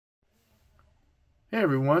Hey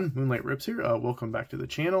everyone, Moonlight Rips here. Welcome back to the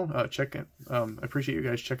channel. I appreciate you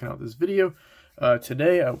guys checking out this video.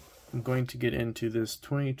 Today I'm going to get into this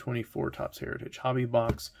 2024 Topps Heritage Hobby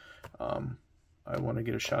Box. I want to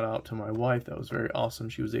get a shout out to my wife. That was very awesome.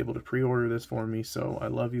 She was able to pre-order this for me, so I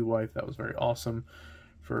love you, wife. That was very awesome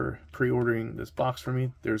for pre-ordering this box for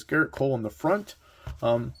me. There's Gerrit Cole in the front.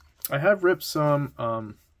 I have ripped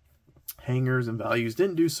some hangers and values.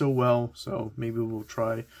 Didn't do so well, so maybe we'll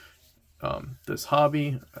try this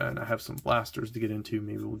hobby, and I have some blasters to get into.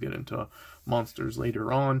 Maybe we'll get into monsters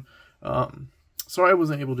later on. So I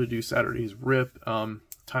wasn't able to do Saturday's rip.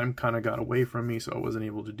 Time kind of got away from me, so I wasn't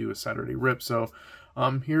able to do a Saturday rip. So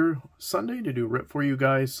I'm here Sunday to do a rip for you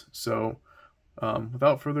guys. So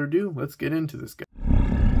without further ado, let's get into this guy.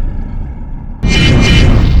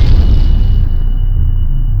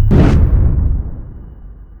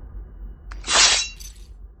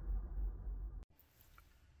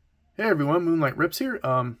 Hey everyone, Moonlight Rips here.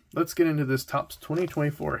 Let's get into this Topps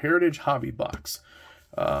 2024 Heritage Hobby Box.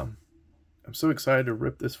 I'm so excited to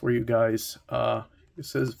rip this for you guys. It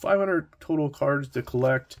says 500 total cards to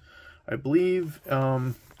collect. I believe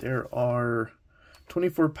there are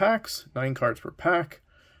 24 packs, 9 cards per pack.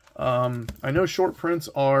 I know short prints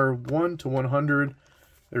are 1 to 100.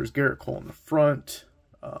 There's Gerrit Cole in the front.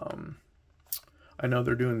 I know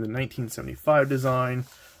they're doing the 1975 design.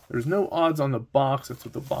 There's no odds on the box. That's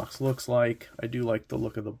what the box looks like. I do like the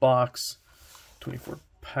look of the box. 24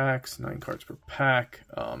 packs, 9 cards per pack.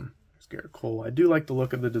 There's Gerrit Cole. I do like the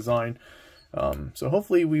look of the design. So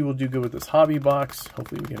hopefully we will do good with this hobby box.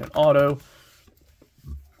 Hopefully we get an auto.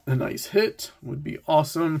 A nice hit would be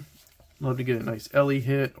awesome. Love to get a nice Elly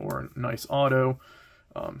hit or a nice auto.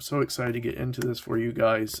 So excited to get into this for you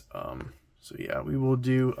guys. So yeah, we will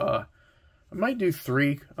do... I might do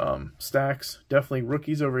 3 stacks, definitely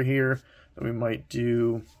rookies over here. Then we might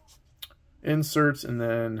do inserts and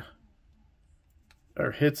then,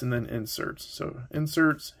 or hits and then inserts. So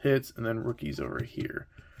inserts, hits, and then rookies over here.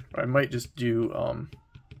 Or I might just do,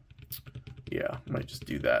 yeah, I might just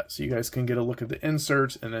do that. So you guys can get a look at the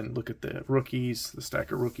inserts and then look at the rookies, the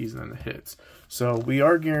stack of rookies, and then the hits. So we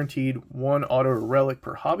are guaranteed 1 auto or relic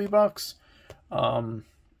per hobby box.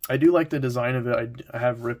 I do like the design of it. I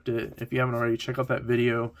have ripped it. If you haven't already, check out that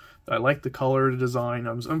video. I like the color of the design.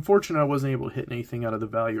 I was unfortunate I wasn't able to hit anything out of the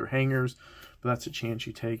value or hangers, but that's a chance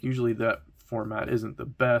you take. Usually that format isn't the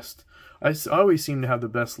best. I always seem to have the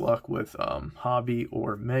best luck with hobby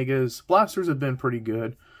or megas. Blasters have been pretty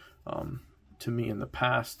good to me in the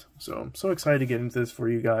past. So I'm so excited to get into this for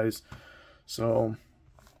you guys. So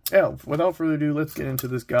yeah, without further ado, let's get into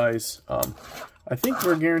this, guys. I think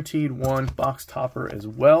we're guaranteed 1 box topper as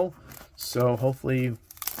well, so hopefully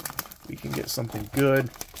we can get something good.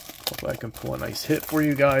 Hopefully I can pull a nice hit for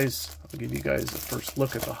you guys. I'll give you guys a first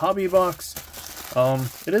look at the hobby box.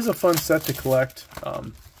 It is a fun set to collect.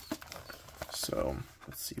 So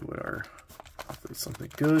let's see what our, hopefully something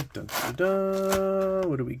good. Dun, dun, dun.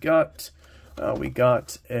 What do we got? We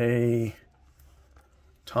got a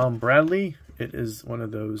Tom Bradley. It is one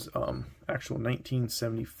of those actual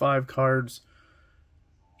 1975 cards.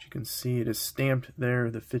 As you can see, it is stamped there,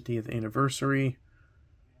 the 50th anniversary.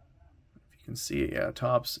 If you can see it, yeah,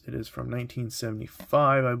 Topps. It is from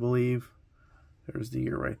 1975, I believe. There's the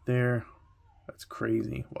year right there. That's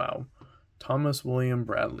crazy. Wow. Thomas William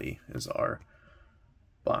Bradley is our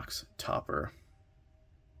box topper.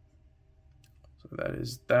 So that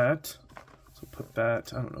is that. So put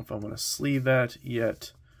that, I don't know if I want to sleeve that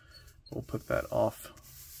yet. We'll put that off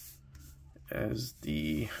as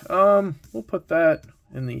the, we'll put that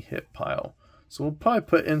in the hit pile. So we'll probably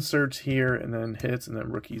put inserts here and then hits and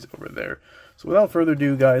then rookies over there. So without further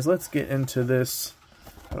ado, guys, let's get into this.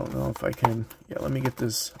 I don't know if I can, yeah, let me get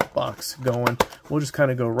this box going. We'll just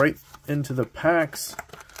kind of go right into the packs.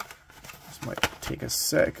 This might take a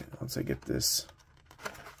sec once I get this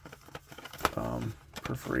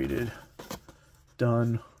perforated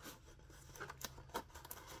done.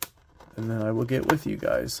 And then I will get with you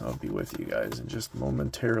guys. I'll be with you guys in just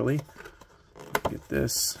momentarily. Get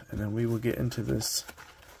this, and then we will get into this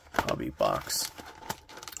hobby box.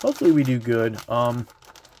 Hopefully we do good.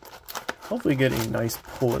 Hopefully get a nice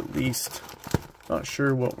pull at least. Not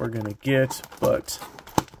sure what we're gonna get, but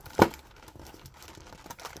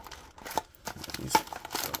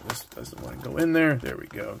this doesn't want to go in there. There we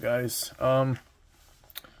go, guys.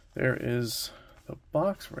 There is the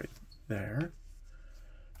box right there.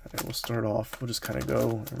 And we'll start off, we'll just kind of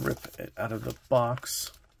go and rip it out of the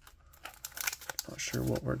box. Not sure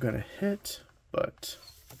what we're going to hit, but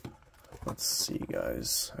let's see,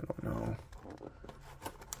 guys. I don't know.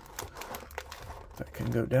 That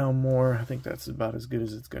can go down more. I think that's about as good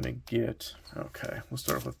as it's going to get. Okay, we'll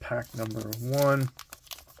start off with pack number 1.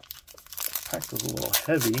 Pack was a little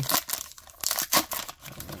heavy.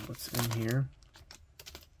 What's in here?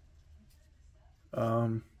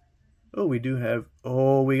 Oh, we do have...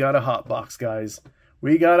 Oh, we got a hot box, guys.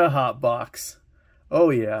 We got a hot box. Oh,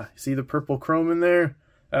 yeah. See the purple chrome in there?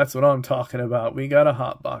 That's what I'm talking about. We got a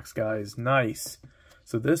hot box, guys. Nice.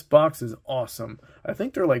 So this box is awesome. I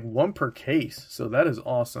think they're like 1 per case, so that is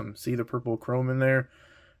awesome. See the purple chrome in there?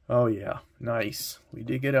 Oh yeah, nice. We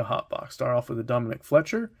did get a hot box. Start off with the Dominic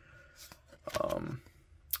Fletcher.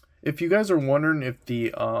 If you guys are wondering if the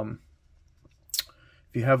if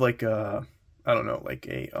you have like a, I don't know, like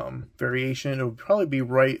a variation, it would probably be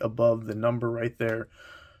right above the number right there.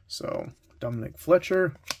 So Dominic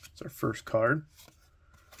Fletcher, it's our first card.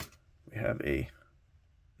 We have a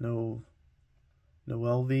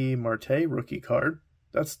Volpe Purple rookie card.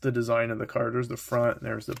 That's the design of the card. There's the front and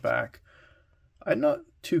there's the back. I'm not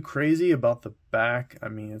too crazy about the back. I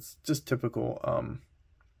mean, it's just typical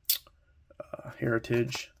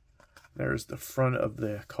heritage. There's the front of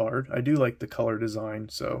the card. I do like the color design,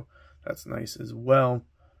 so that's nice as well.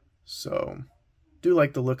 So, do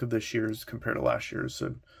like the look of this year's compared to last year's.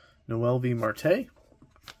 So, Volpe Purple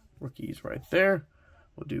rookies right there.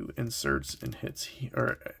 We'll do inserts and hits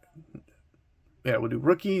here. Yeah, we'll do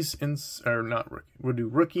rookies, we'll do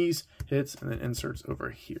rookies, hits, and then inserts over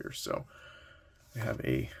here. So we have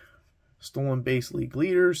a stolen base league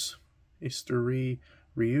leaders, History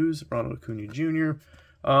Reuse, Ronald Acuna Jr.,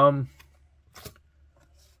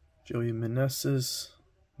 Joey Meneses,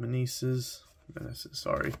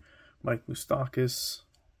 sorry, Mike Moustakas,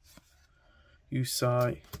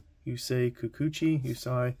 Yusei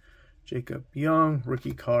Kikuchi, Jacob Young,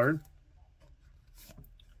 rookie card.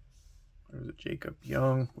 There's a Jacob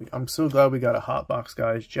Young. I'm so glad we got a hot box,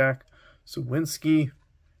 guys. Jack Sawinski,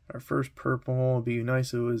 our first purple. It'd be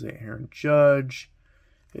nice if it was a Aaron Judge.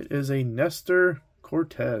 It is a Nestor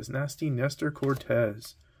Cortez, nasty Nestor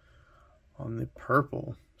Cortez on the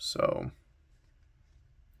purple. So,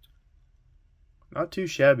 not too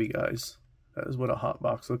shabby, guys. That is what a hot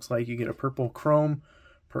box looks like. You get a purple chrome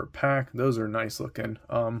per pack. Those are nice looking.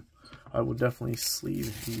 I will definitely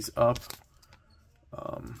sleeve these up.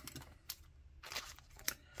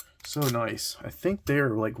 So nice. I think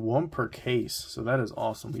they're like 1 per case, so that is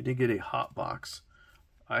awesome. We did get a hot box.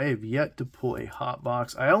 I have yet to pull a hot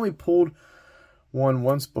box. I only pulled one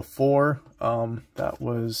once before. That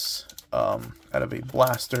was out of a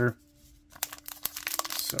blaster.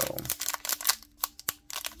 So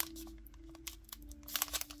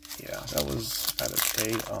yeah, that was out of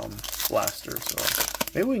a blaster. So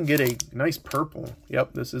maybe we can get a nice purple.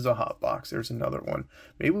 Yep, this is a hot box. There's another one.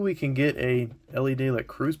 Maybe we can get a Elly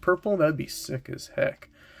Rc purple. That'd be sick as heck.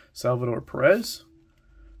 Salvador Perez,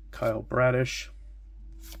 Kyle Bradish,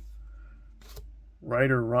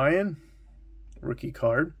 Ryder Ryan, rookie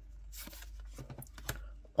card,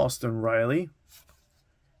 Austin Riley,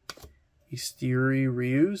 History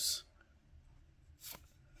Reuse,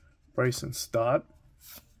 Bryson Stott.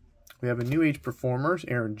 We have a New Age Performers,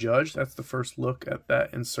 Aaron Judge. That's the first look at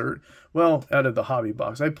that insert. Well, out of the hobby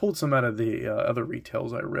box. I pulled some out of the other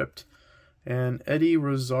retails I ripped. And Eddie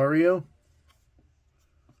Rosario.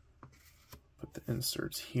 Put the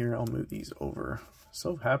inserts here. I'll move these over.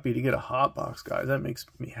 So happy to get a hot box, guys. That makes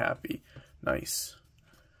me happy. Nice.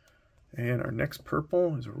 And our next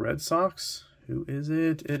purple is Red Sox. Who is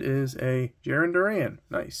it? It is a Jarren Duran.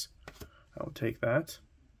 Nice. I'll take that.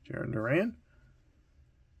 Jarren Duran.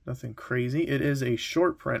 Nothing crazy. It is a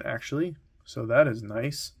short print, actually. So that is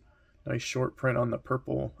nice. Nice short print on the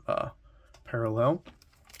purple parallel.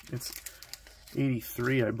 It's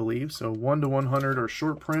 83, I believe. So 1 to 100 are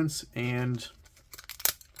short prints. And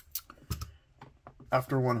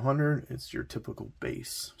after 100, it's your typical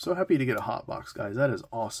base. So happy to get a hot box, guys. That is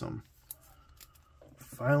awesome.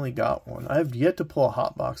 Finally got one. I have yet to pull a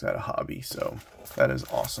hot box out of hobby. So that is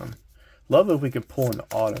awesome. Love if we could pull an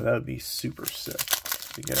auto. That would be super sick.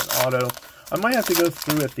 To get an auto. I might have to go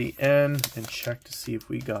through at the end and check to see if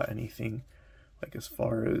we got anything like as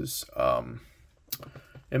far as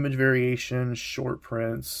image variation, short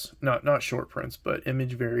prints, not short prints, but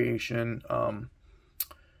image variation,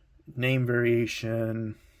 name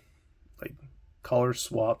variation, like color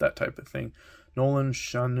swap, that type of thing. Nolan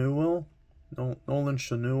Schanuel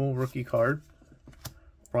rookie card.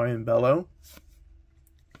 Brian Bello,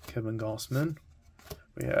 Kevin Gossman.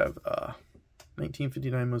 We have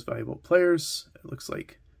 1959 most valuable players. It looks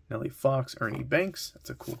like Nelly Fox, Ernie Banks. That's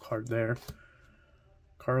a cool card there.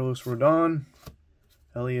 Carlos Rodon,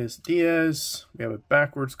 Elias Diaz. We have a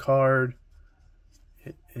backwards card.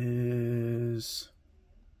 It is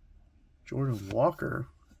Jordan Walker.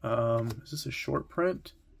 Is this a short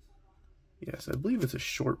print? Yes, I believe it's a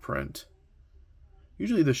short print.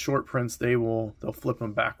 Usually the short prints, they'll flip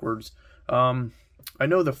them backwards. I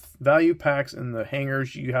know the value packs and the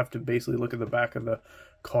hangers, you have to basically look at the back of the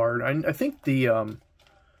card. I think the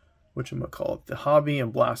whatchamacallit, the hobby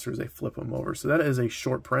and blasters, they flip them over. So that is a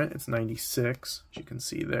short print. It's 96, as you can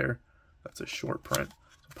see there. That's a short print.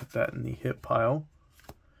 So put that in the hit pile.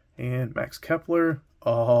 And Max Kepler.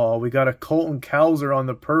 Oh, we got a Colton Cowser on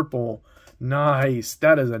the purple. Nice.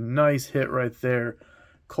 That is a nice hit right there.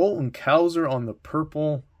 Colton Cowser on the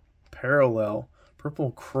purple parallel. Purple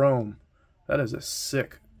chrome. That is a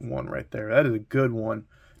sick one right there. That is a good one.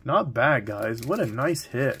 Not bad, guys. What a nice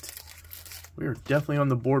hit. We are definitely on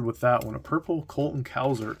the board with that one. A purple Colton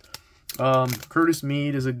Cowser. Curtis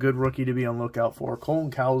Mead is a good rookie to be on lookout for.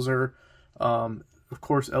 Colton Cowser. Of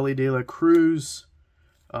course, Elly Rc.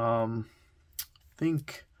 I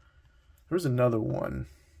think there's another one.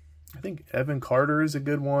 I think Evan Carter is a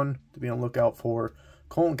good one to be on lookout for.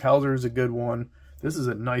 Colton Cowser is a good one. This is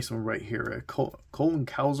a nice one right here. Colton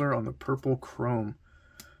Cowser on the purple chrome.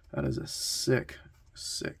 That is a sick,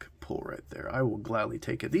 sick pull right there. I will gladly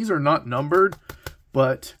take it. These are not numbered,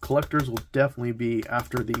 but collectors will definitely be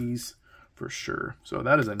after these for sure. So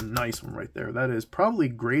that is a nice one right there. That is probably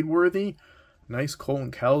grade worthy. Nice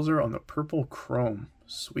Colton Cowser on the purple chrome.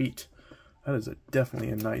 Sweet. That is definitely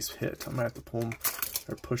a nice hit. I'm going to have to pull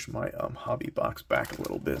or push my hobby box back a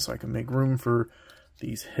little bit so I can make room for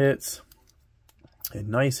these hits. A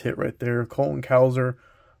nice hit right there. Colton Cowser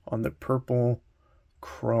on the purple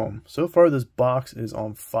chrome. So far, this box is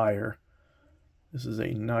on fire. This is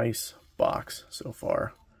a nice box so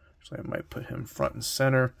far. Actually, I might put him front and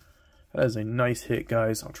center. That is a nice hit,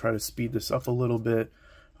 guys. I'll try to speed this up a little bit.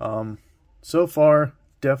 So far,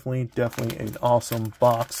 definitely an awesome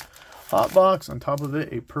box. Hot box. On top of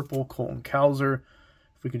it, a purple Colton Cowser.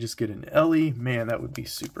 If we could just get an Elly, man, that would be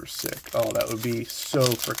super sick. Oh, that would be so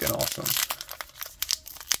freaking awesome.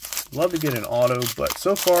 Love to get an auto, but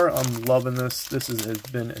so far I'm loving this. This has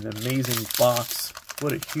been an amazing box.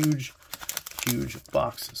 What a huge, huge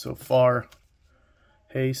box so far.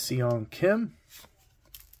 Hey, Seong Kim.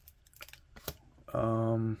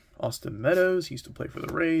 Austin Meadows. He used to play for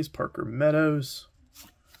the Rays. Parker Meadows.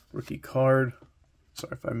 Rookie card.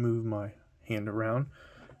 Sorry if I move my hand around.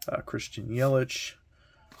 Christian Yelich.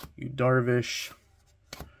 Yu Darvish.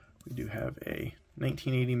 We do have a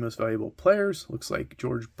 1980 Most Valuable Players. Looks like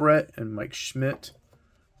George Brett and Mike Schmidt.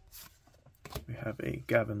 We have a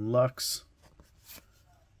Gavin Lux.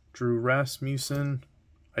 Drew Rasmussen.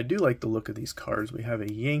 I do like the look of these cards. We have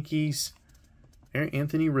a Yankees.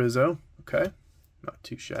 Anthony Rizzo. Okay. Not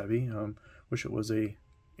too shabby. Wish it was a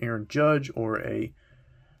Aaron Judge or a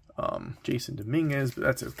Jason Dominguez, but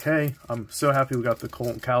that's okay. I'm so happy we got the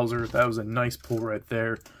Colton Cowser. That was a nice pull right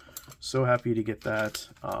there. So happy to get that.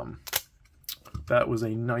 That was a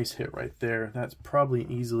nice hit right there. That's probably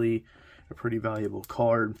easily a pretty valuable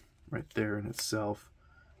card right there in itself.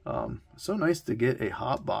 So nice to get a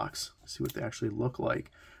hot box. See what they actually look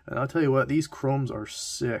like. And I'll tell you what, these chromes are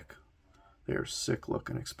sick. They are sick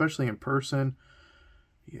looking, especially in person.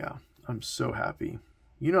 Yeah, I'm so happy.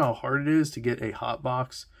 You know how hard it is to get a hot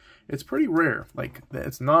box? It's pretty rare. Like,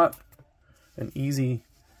 it's not an easy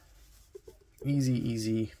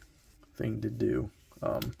thing to do.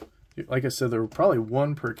 Like I said, there were probably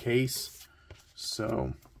one per case.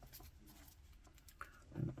 So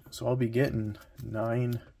I'll be getting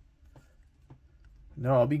 9.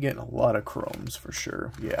 No, I'll be getting a lot of chromes for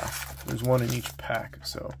sure. Yeah, there's one in each pack,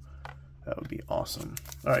 so that would be awesome.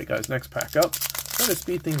 All right, guys, next pack up. Try to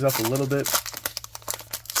speed things up a little bit.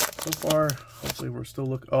 So far, hopefully we're still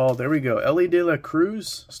looking. Oh, there we go. Elly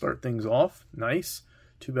Rc start things off. Nice.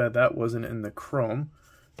 Too bad that wasn't in the chrome.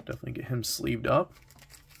 Definitely get him sleeved up.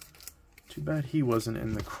 Too bad he wasn't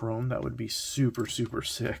in the chrome. That would be super, super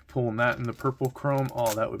sick. Pulling that in the purple chrome.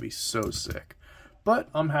 Oh, that would be so sick. But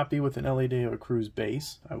I'm happy with an Elly Rc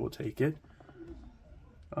base. I will take it.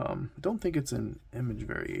 I don't think it's an image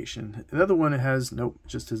variation. The other one, it has, nope,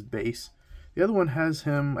 just his base. The other one has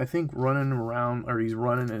him, I think, running around, or he's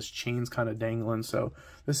running, his chains kind of dangling. So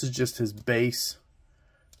this is just his base.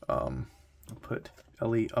 I'll put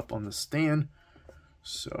Elly up on the stand.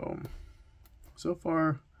 So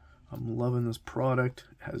far, I'm loving this product.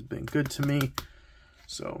 It has been good to me.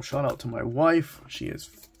 So shout out to my wife. She is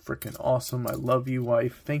freaking awesome. I love you,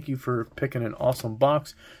 wife. Thank you for picking an awesome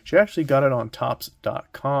box. She actually got it on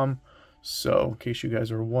Topps.com. So in case you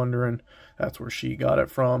guys are wondering, that's where she got it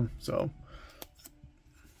from. So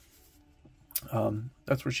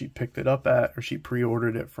that's where she picked it up at, or she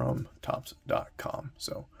pre-ordered it from Topps.com.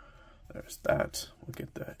 So There's that. We'll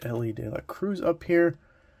get the Elly Rc up here.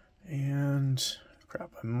 And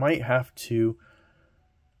crap, I might have to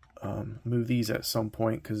move these at some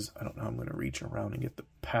point because I don't know how I'm going to reach around and get the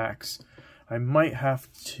packs. I might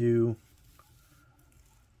have to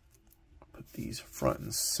put these front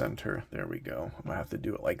and center. There we go. I'm going to have to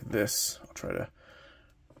do it like this. I'll try to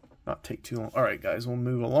not take too long. All right, guys, we'll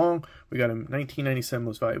move along. We got a 1997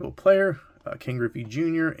 Most Valuable Player, Ken Griffey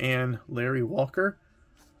Jr. and Larry Walker.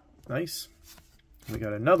 Nice. We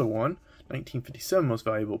got another one, 1957 Most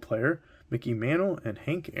Valuable Player, Mickey Mantle and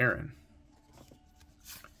Hank Aaron.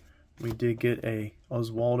 We did get a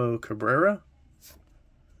Oswaldo Cabrera.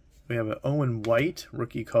 We have an Owen White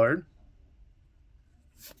rookie card.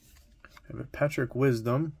 We have a Patrick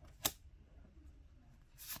Wisdom.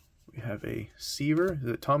 We have a Seaver. Is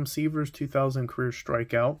it Tom Seaver's 2000 career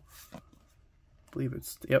strikeout? I believe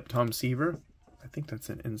it's, yep, Tom Seaver. I think that's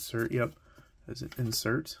an insert. Yep, that's an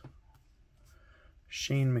insert.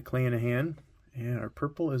 Shane McClanahan. And our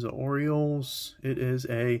purple is an Orioles. It is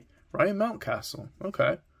a Ryan Mountcastle.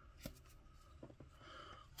 Okay.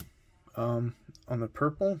 On the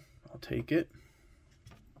purple, I'll take it.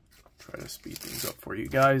 Try to speed things up for you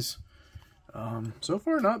guys. So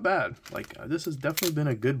far, not bad. Like, this has definitely been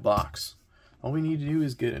a good box. All we need to do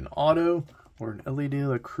is get an auto or an Elly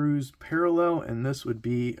Rc parallel, and this would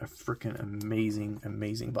be a freaking amazing,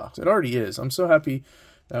 amazing box. It already is. I'm so happy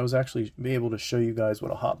that I was actually be able to show you guys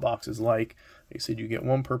what a hot box is like. Like I said, you get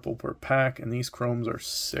one purple per pack, and these chromes are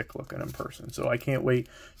sick looking in person. So I can't wait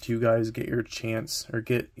till you guys get your chance, or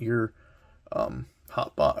get your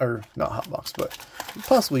hot box, or not hot box, but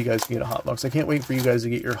possibly you guys can get a hot box. I can't wait for you guys to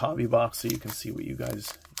get your hobby box so you can see what you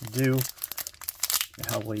guys do and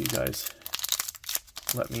how well you guys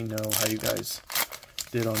let me know how you guys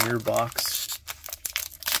did on your box.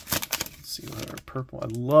 Let's see what our purple.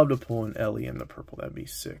 I'd love to pull an Elly in the purple. That'd be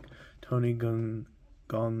sick. Tony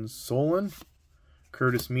Gonsolin,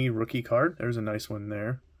 Curtis Mead rookie card. There's a nice one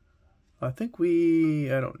there. I think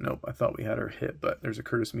I don't know. I thought we had our hit, but there's a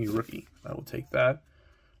Curtis Mead rookie. I will take that.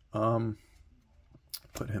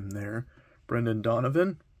 Put him there. Brendan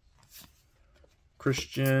Donovan.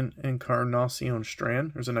 Christian Encarnacion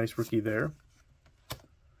Strand. There's a nice rookie there.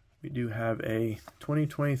 We do have a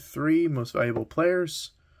 2023 Most Valuable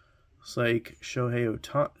Players. Looks like Shohei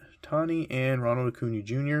Ohtani and Ronald Acuna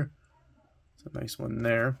Jr. It's a nice one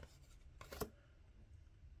there.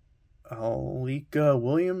 Alika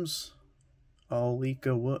Williams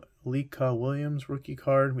rookie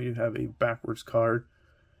card. We do have a backwards card.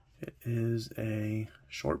 It is a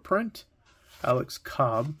short print. Alex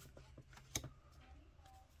Cobb.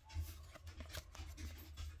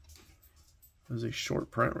 There's a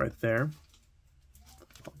short print right there.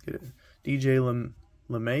 I'll get it. DJ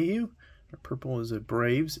LeMahieu. Our purple is a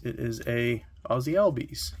Braves. It is a Ozzie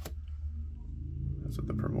Albies. That's what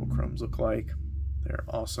the purple chromes look like. They're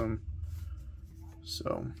awesome.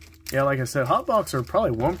 So, yeah, like I said, hot box are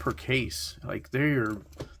probably one per case. Like, they're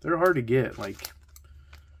hard to get. Like,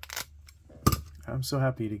 I'm so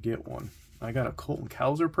happy to get one. I got a Colton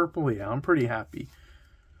Cowser purple. Yeah, I'm pretty happy.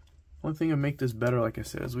 One thing to make this better, like I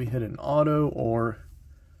said, is we hit an auto or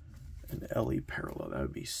an Elly parallel. That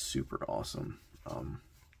would be super awesome. So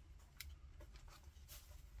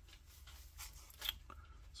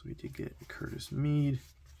we did get Curtis Mead.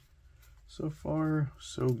 So far,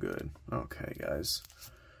 so good. Okay, guys.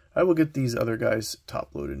 I will get these other guys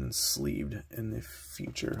top-loaded and sleeved in the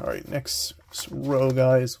future. All right, next row,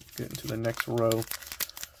 guys. We'll get into the next row.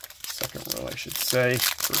 Second row, I should say.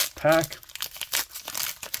 First pack.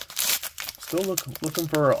 Still looking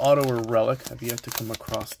for our auto or relic. I've yet to come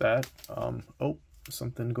across that. Oh,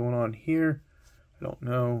 something going on here. I don't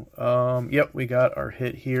know. Yep, we got our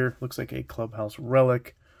hit here. Looks like a clubhouse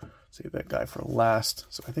relic. Save that guy for last.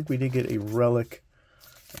 So I think we did get a relic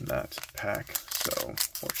in that pack. So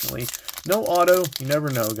fortunately, no auto. You never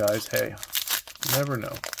know, guys. Hey, you never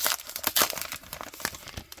know.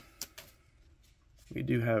 We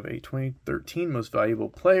do have a 2013 Most Valuable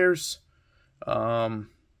Players.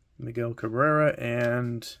 Miguel Cabrera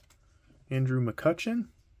and Andrew McCutchen.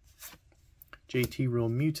 JT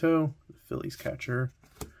Realmuto, the Phillies catcher.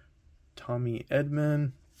 Tommy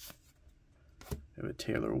Edman. We have a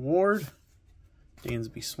Taylor Ward.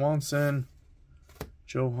 Dansby Swanson.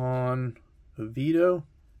 Johan Oviedo.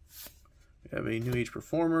 We have a New Age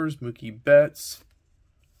Performers. Mookie Betts.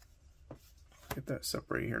 Get that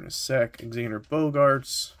separated here in a sec. Xander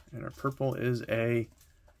Bogaerts. And our purple is a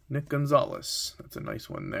Nick Gonzalez. That's a nice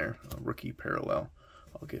one there. A rookie parallel.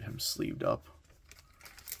 I'll get him sleeved up.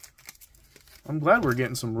 I'm glad we're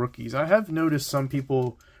getting some rookies. I have noticed some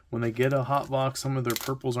people when they get a hot box, some of their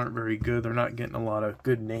purples aren't very good. They're not getting a lot of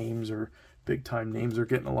good names or big time names. They're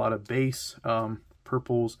getting a lot of base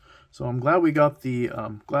purples. So I'm glad we got the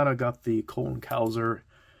glad I got the Colton Cowser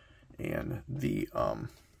and the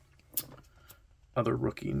other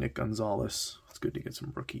rookie, Nick Gonzalez. It's good to get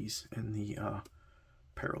some rookies in the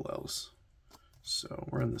parallels. So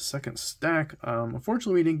we're in the second stack.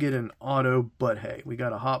 Unfortunately, we didn't get an auto, but hey, we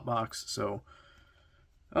got a hot box. So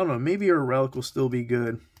I don't know, maybe our relic will still be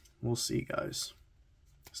good. We'll see, guys.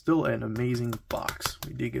 Still an amazing box.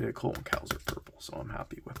 We did get a Colton Cowser purple, so I'm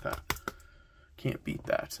happy with that. Can't beat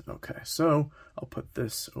that. Okay, so I'll put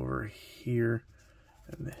this over here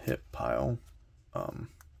in the hit pile.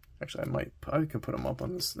 Actually, I can put them up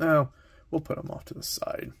on this. No, we'll put them off to the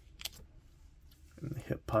side in the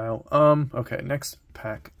hit pile. Okay, next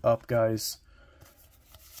pack up, guys.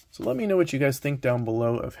 So let me know what you guys think down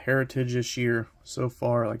below of Heritage this year so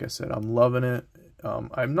far. Like I said, I'm loving it.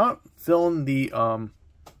 I'm not filling the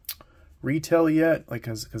retail yet, like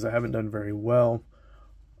because I haven't done very well.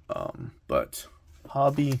 But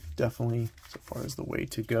hobby definitely so far is the way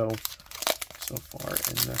to go so far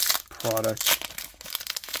in this product.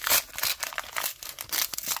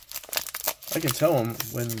 I can tell them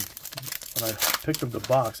when I picked up the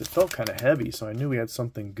box, it felt kind of heavy, so I knew we had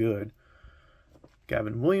something good.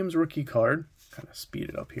 Gavin Williams rookie card. Kind of speed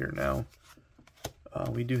it up here now.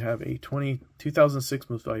 We do have a 2006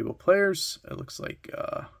 Most Valuable Players. It looks like,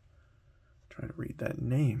 trying to read that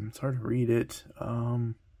name. It's hard to read it. It's hard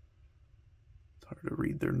to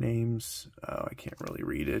read their names. I can't really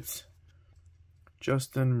read it.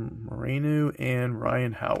 Justin Moreno and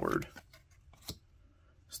Ryan Howard.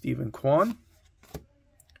 Stephen Kwan.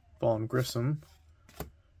 Vaughn Grissom.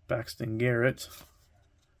 Baxton Garrett.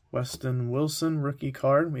 Weston Wilson rookie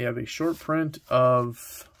card. We have a short print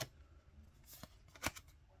of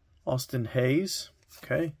Austin Hayes.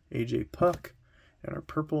 Okay, AJ Puck. And our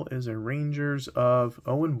purple is a Rangers of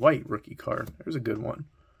Owen White rookie card. There's a good one.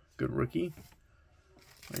 Good rookie.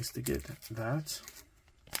 Nice to get that.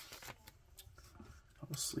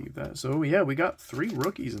 I'll sleeve that. So yeah, we got 3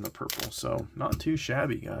 rookies in the purple. So not too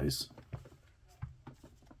shabby, guys.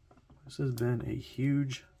 This has been a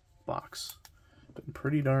huge box. Been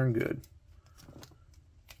pretty darn good.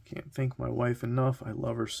 Can't thank my wife enough. I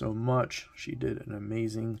love her so much. She did an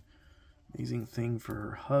amazing thing for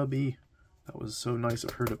her hubby. That was so nice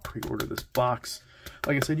of her to pre-order this box.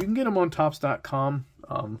 Like I said, you can get them on Topps.com.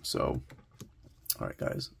 So, all right,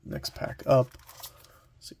 guys, next pack up.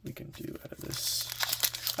 Let's see what we can do out of this.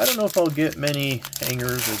 I don't know if I'll get many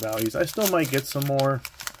hangers or values. I still might get some more,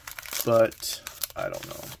 but I don't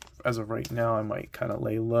know. As of right now, I might kind of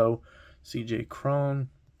lay low. CJ Cron,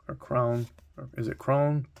 or is it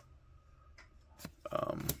Cron?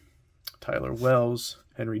 Tyler Wells,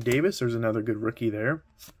 Henry Davis. There's another good rookie there.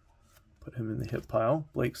 Put him in the hit pile.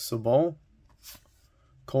 Blake Sabol,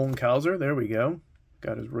 Colton Cowser. There we go.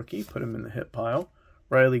 Got his rookie. Put him in the hit pile.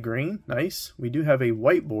 Riley Green. Nice. We do have a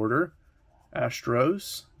white border.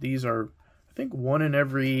 Astros. These are, I think, one in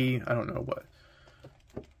every, I don't know what.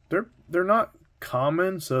 They're not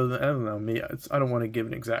common, so I don't know. I don't want to give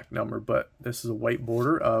an exact number, but this is a white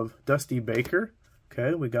border of Dusty Baker.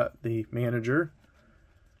 Okay, we got the manager.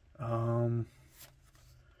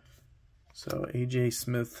 So AJ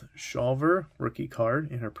Smith Shawver rookie card,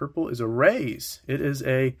 and her purple is a Rays. It is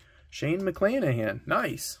a Shane McClanahan.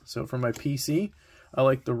 Nice. So for my PC, I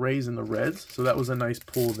like the Rays and the Reds, so that was a nice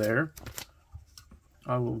pull there.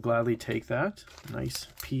 I will gladly take that. Nice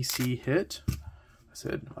PC hit. I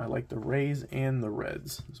said I like the Rays and the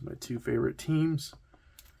Reds. Those are my 2 favorite teams.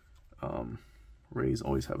 Rays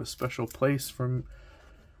always have a special place in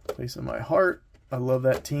my heart. I love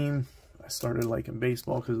that team. I started liking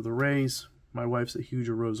baseball because of the Rays. My wife's a huge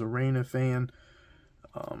Arozarena fan.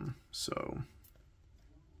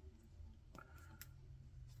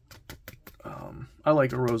 I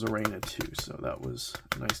like Arozarena too, so that was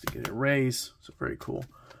nice to get a Rays. So very cool.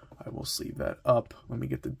 I will sleeve that up. Let me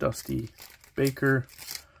get the Dusty Baker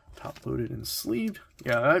top loaded and sleeved.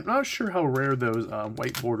 Yeah, I'm not sure how rare those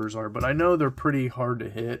white borders are, but I know they're pretty hard to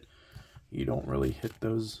hit. You don't really hit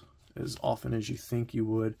those as often as you think you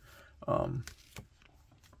would. So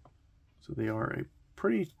they are a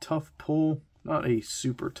pretty tough pull. Not a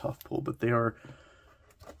super tough pull, but they are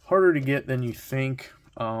harder to get than you think.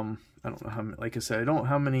 I don't know how many, like I said, I don't know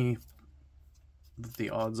how many the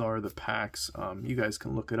odds are, the packs. You guys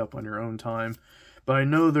can look it up on your own time. But I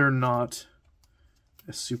know they're not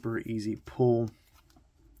a super easy pull.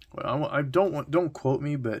 Well, don't quote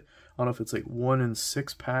me, but I don't know if it's like 1 in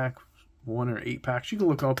 6 pack, 1 or 8 packs. You can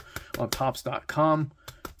look up on Topps.com,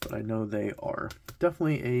 but I know they are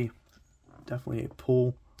definitely a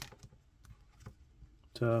pull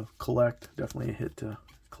to collect. Definitely a hit to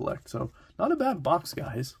collect. So not a bad box,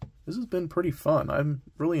 guys. This has been pretty fun. I'm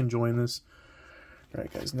really enjoying this. All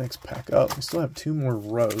right, guys, next pack up. We still have 2 more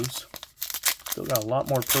rows. Still got a lot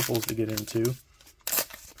more purples to get into.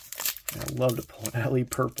 I'd love to pull an Elly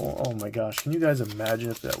Purple. Oh my gosh, can you guys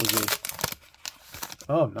imagine if that was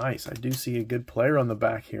a... Oh, nice. I do see a good player on the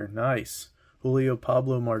back here. Nice. Julio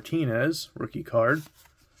Pablo Martinez, rookie card.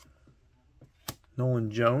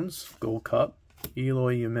 Nolan Jones, Gold Cup.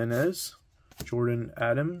 Eloy Jimenez, Jordan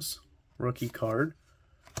Adams, rookie card.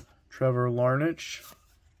 Trevor Larnach,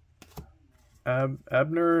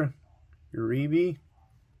 Abner Uribe.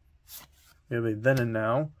 We have a then and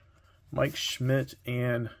now. Mike Schmidt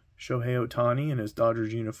and Shohei Ohtani in his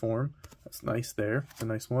Dodgers uniform. That's nice there. That's a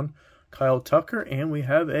nice one. Kyle Tucker, and we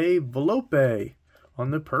have a Volpe on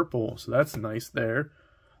the purple. So that's nice there.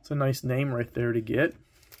 It's a nice name right there to get.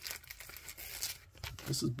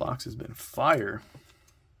 This box has been fire.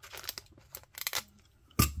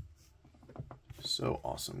 So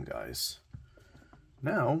awesome, guys.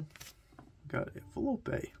 Now, got a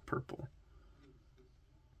Volpe Purple.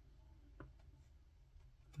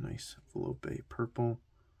 Nice Volpe Purple.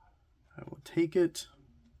 I will take it.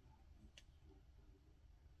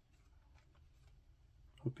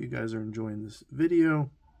 Hope you guys are enjoying this video.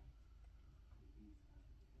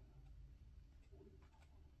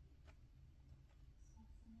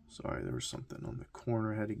 Sorry, there was something on the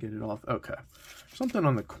corner. I had to get it off. Okay. Something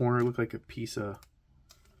on the corner looked like a piece of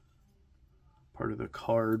part of the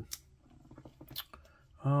card.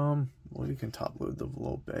 Well, you can top load the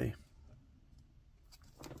Volpe.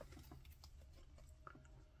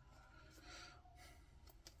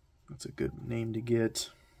 That's a good name to get.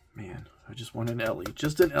 Man, I just want an Elly.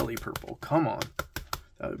 Just an Elly Purple. Come on.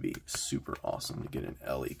 That would be super awesome to get an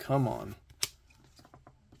Elly. Come on.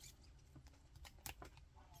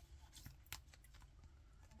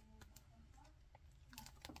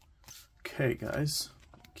 Okay, guys.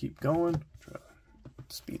 Keep going. Try to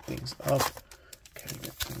speed things up. Okay,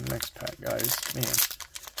 get to the next pack, guys. Man,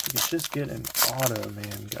 you could just get an auto,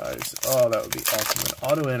 man, guys. Oh, that would be awesome. An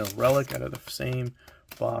auto and a relic out of the same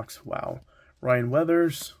box. Wow. Ryan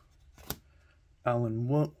Weathers. Alan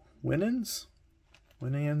Winans,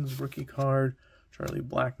 rookie card. Charlie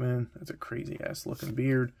Blackmon, that's a crazy ass looking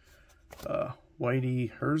beard.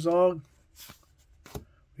 Whitey Herzog.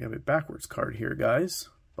 We have a backwards card here, guys.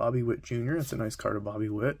 Bobby Witt Jr., that's a nice card of Bobby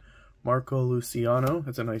Witt. Marco Luciano,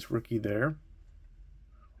 that's a nice rookie there.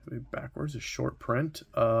 Backwards, a short print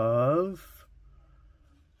of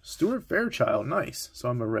Stuart Fairchild, nice. So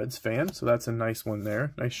I'm a Reds fan, so that's a nice one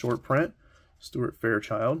there. Nice short print, Stuart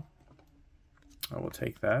Fairchild. I will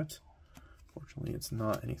take that. Fortunately, it's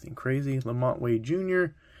not anything crazy. Lamont Wade Jr.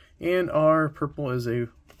 And our purple is a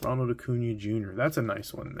Ronald Acuna Jr. That's a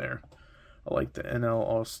nice one there. I like the NL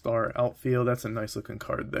All-Star outfield. That's a nice looking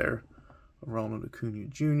card there. Ronald Acuna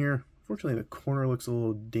Jr. Fortunately, the corner looks a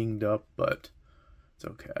little dinged up, but it's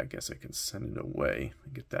okay. I guess I can send it away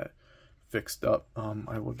and get that fixed up.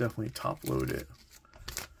 I will definitely top load it.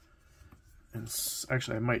 And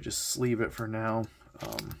actually, I might just sleeve it for now.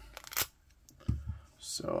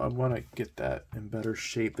 So I want to get that in better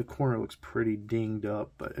shape. The corner looks pretty dinged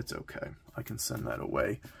up, but it's okay. I can send that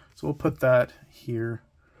away. So we'll put that here.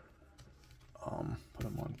 Put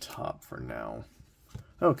them on top for now.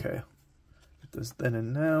 Okay. Get this then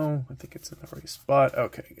and now. I think it's in the right spot.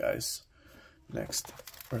 Okay, guys. Next,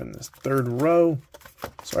 we're in this third row.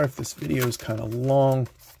 Sorry if this video is kind of long,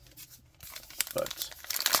 but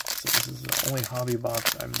so this is the only hobby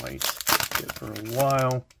box I might get for a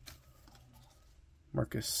while.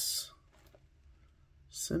 Marcus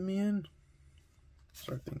Simeon.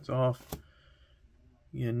 Start things off.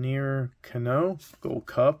 Yanir Cano, Gold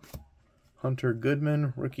Cup. Hunter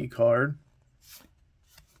Goodman, rookie card.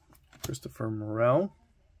 Christopher Morel.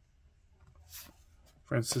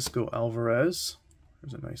 Francisco Alvarez.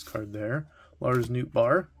 There's a nice card there. Lars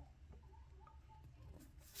Nootbaar.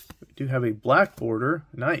 We do have a black border.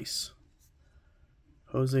 Nice.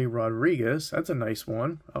 Jose Rodriguez. That's a nice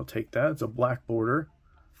one. I'll take that. It's a black border.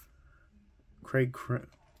 Craig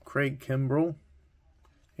Kimbrell.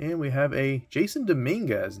 And we have a Jason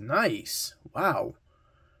Dominguez. Nice. Wow.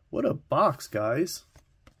 What a box, guys.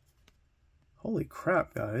 Holy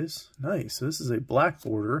crap, guys. Nice. So this is a black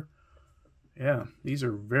border. Yeah, these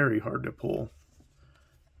are very hard to pull.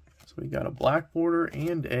 So we got a black border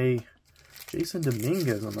and a Jason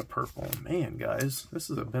Dominguez on the purple. Man, guys, this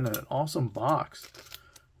has been an awesome box.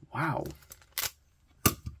 Wow.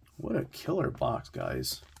 What a killer box,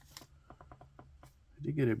 guys. I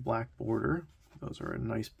did get a black border. Those are a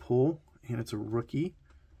nice pull, and it's a rookie.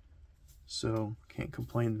 So, can't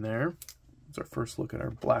complain there. That's our first look at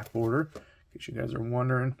our black border. In case you guys are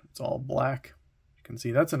wondering, it's all black. You can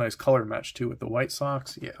see that's a nice color match too with the white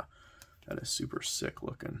socks. Yeah, that is super sick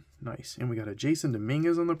looking. Nice. And we got a Jason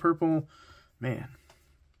Dominguez on the purple. Man,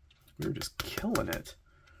 we were just killing it.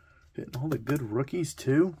 Hitting all the good rookies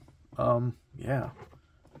too. Yeah,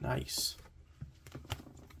 nice.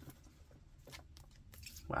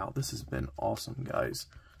 Wow, this has been awesome, guys.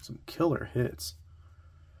 Some killer hits.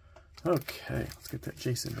 Okay, let's get that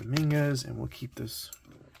Jason Dominguez, and we'll keep this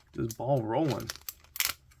ball rolling.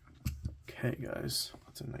 Okay, guys,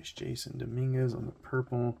 that's a nice Jason Dominguez on the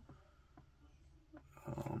purple.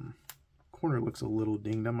 Corner looks a little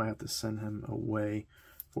dinged. I might have to send him away,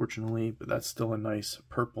 fortunately, but that's still a nice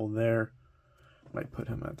purple there. Might put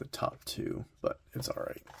him at the top too, but it's all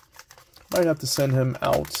right. Might have to send him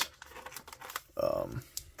out.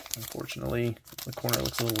 Unfortunately, the corner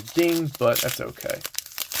looks a little dinged, but that's okay.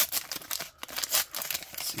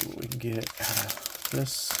 Let's see what we can get out of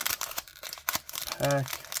this pack.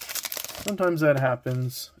 Sometimes that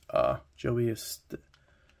happens. Joey Estes,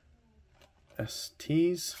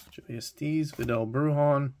 Vidal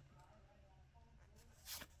Brujan,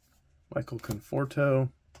 Michael Conforto.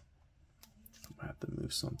 I have to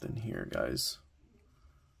move something here, guys.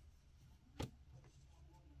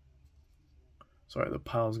 Sorry, the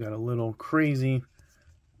piles got a little crazy.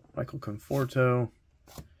 Michael Conforto,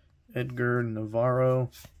 Edgar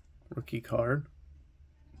Navarro, rookie card.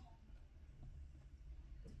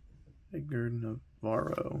 Edgar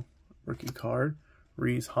Navarro, rookie card.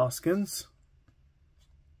 Reese Hoskins.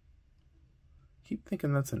 Keep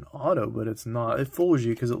thinking that's an auto, but it's not. It fools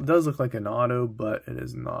you because it does look like an auto, but it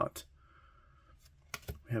is not.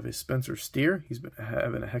 We have a Spencer Steer. He's been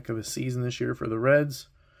having a heck of a season this year for the Reds.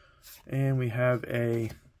 And we have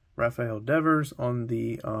a Rafael Devers on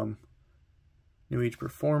the New Age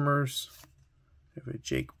Performers. We have a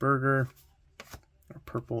Jake Berger. Our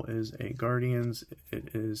purple is a Guardians. It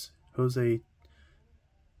is Jose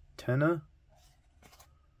Tena.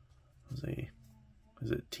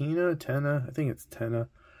 Is it Tena? I think it's Tena.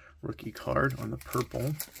 Rookie card on the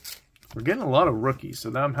purple. We're getting a lot of rookies,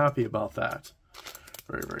 so I'm happy about that.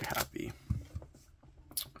 Very, very happy.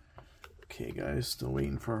 Okay, guys, still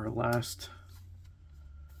waiting for our last.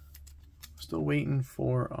 Still waiting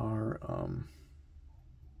for our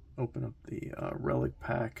open up the Relic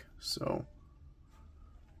pack. So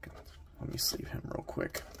let me save him real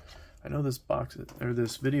quick. I know this box or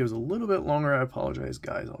this video is a little bit longer. I apologize,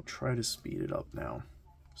 guys. I'll try to speed it up now,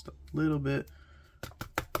 just a little bit.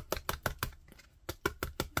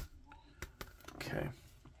 Okay.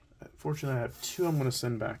 Fortunately, I have two I'm going to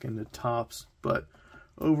send back into tops, but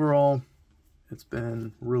overall, it's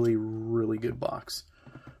been really, really good box.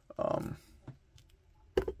 Oh,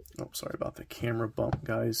 sorry about the camera bump,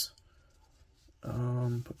 guys.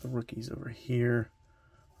 Put the rookies over here.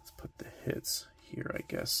 Let's put the hits here, I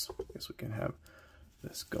guess. I guess we can have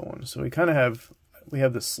this going. So we kind of have, we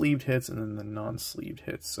have the sleeved hits and then the non-sleeved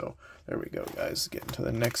hits. So there we go, guys. Getting to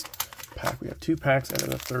the next pack. We have two packs out of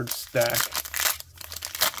the third stack.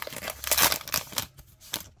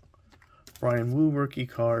 Brian Wu rookie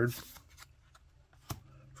card.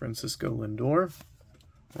 Francisco Lindor.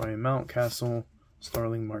 Ryan Mountcastle.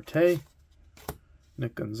 Starling Marte.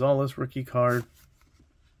 Nick Gonzalez rookie card.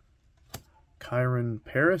 Kyron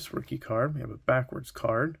Paris rookie card. We have a backwards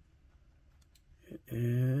card. It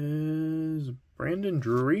is Brandon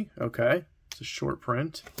Drury. Okay. It's a short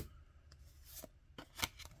print.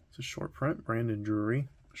 It's a short print. Brandon Drury.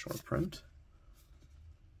 Short print.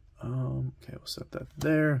 Okay, we'll set that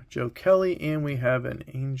there. Joe Kelly, and we have an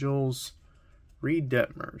Angels Reed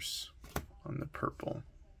Detmers on the purple.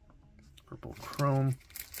 Purple chrome.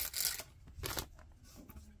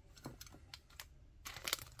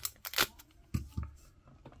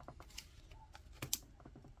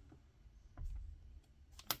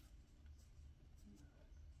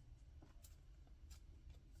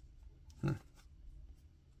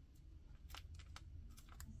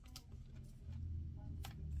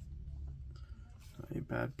 A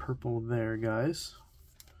bad purple there, guys.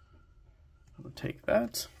 I'll take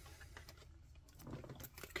that.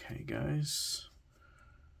 Okay, guys.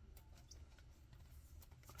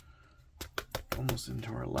 Almost into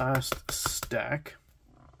our last stack.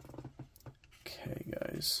 Okay,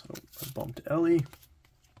 guys. Oh, I bumped Elly.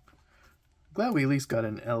 Glad we at least got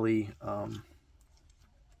an Elly.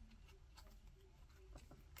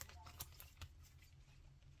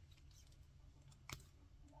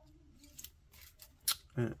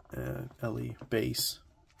 Elly base.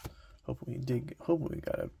 Hopefully we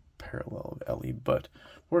got a parallel of Elly, but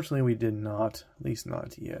fortunately we did not, at least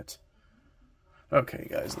not yet. Okay,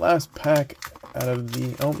 guys, last pack out of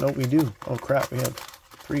the... Oh, no, we do. Oh, crap, we have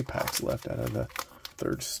 3 packs left out of the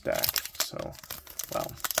 3rd stack. So, wow.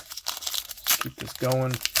 Keep this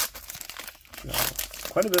going.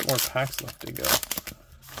 Quite a bit more packs left to go.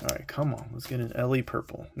 All right, come on. Let's get an Elly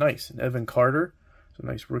Purple. Nice. An Evan Carter. So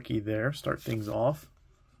nice rookie there. Start things off.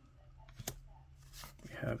 We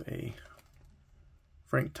have a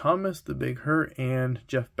Frank Thomas, the Big Hurt, and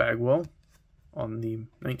Jeff Bagwell on the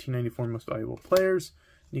 1994 Most Valuable Players.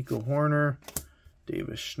 Nico Horner,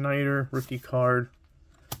 Davis Schneider, rookie card.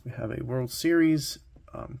 We have a World Series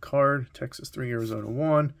card, Texas 3, Arizona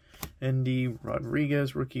 1. Andy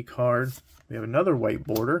Rodriguez, rookie card. We have another white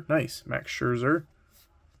border. Nice. Max Scherzer.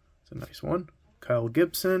 It's a nice one. Kyle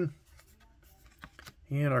Gibson.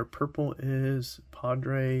 And our purple is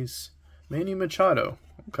Padres, Manny Machado.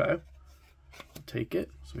 Okay. I'll take it.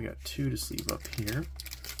 So we got 2 to sleeve up here.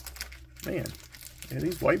 Man, yeah,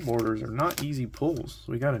 these white borders are not easy pulls.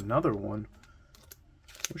 So we got another one.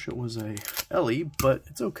 Wish it was a Elly, but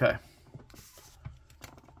it's okay.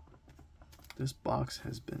 This box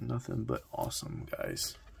has been nothing but awesome,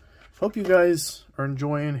 guys. Hope you guys are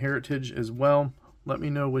enjoying Heritage as well. Let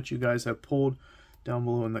me know what you guys have pulled down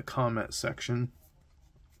below in the comment section.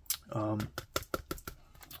 Let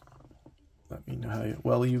me know how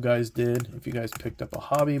well you guys did. If you guys picked up a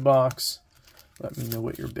hobby box, let me know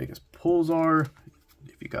what your biggest pulls are.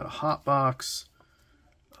 If you got a hot box,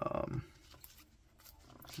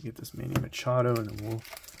 get this Manny Machado, and then we'll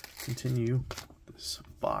continue this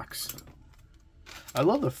box. I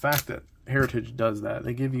love the fact that Heritage does that.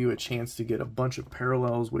 They give you a chance to get a bunch of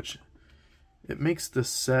parallels, which it makes the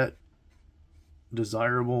set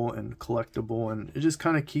desirable and collectible, and it just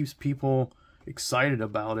kind of keeps people excited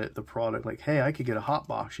about it, the product. Like, hey, I could get a hot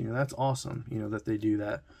box, you know, that's awesome, you know, that they do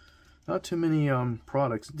that. Not too many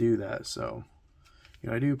products do that, so, you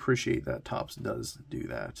know, I do appreciate that Topps does do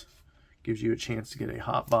that. Gives you a chance to get a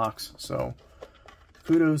hot box, so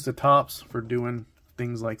kudos to Topps for doing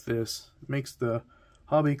things like this. It makes the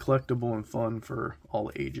hobby collectible and fun for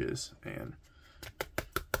all ages, and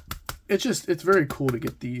it's very cool to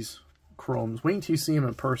get these chromes. Wait until you see them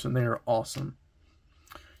in person. They are awesome.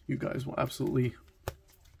 You guys will absolutely,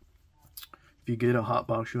 if you get a hot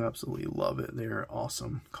box, you absolutely love it. They're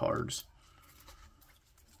awesome cards.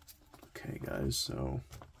 Okay, guys, so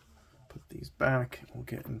put these back. We'll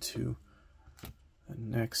get into the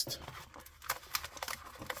next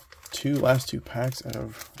last two packs out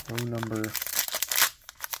of row number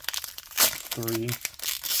 3.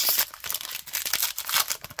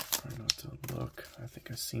 Try not to look. I think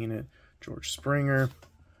I've seen it. George Springer,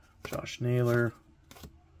 Josh Naylor,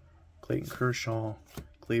 Clayton Kershaw,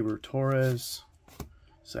 Gleyber Torres,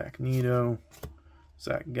 Zach Neto,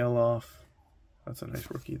 Zach Geloff. That's a nice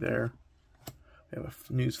rookie there. We have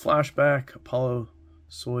a news flashback, Apollo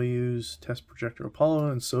Soyuz test projector Apollo,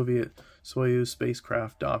 and Soviet Soyuz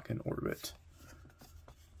spacecraft dock in orbit.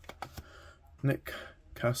 Nick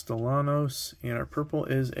Castellanos, and our purple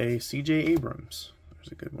is a C.J. Abrams.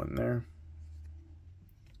 There's a good one there.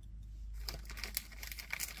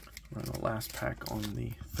 We're on the last pack on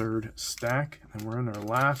the 3rd stack, and we're in our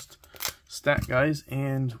last stack, guys,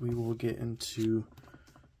 and we will get into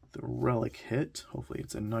the relic hit. Hopefully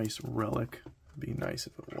it's a nice relic. It'd be nice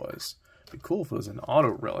if it was. It'd be cool if it was an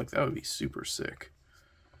auto relic. That would be super sick.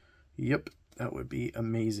 Yep, that would be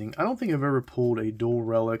amazing. I don't think I've ever pulled a dual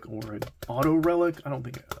relic or an auto relic. I don't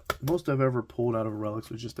think most I've ever pulled out of relics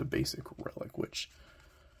was just a basic relic, which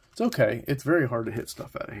it's okay. It's very hard to hit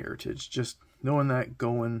stuff out of Heritage. Just knowing that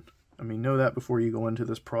know that before you go into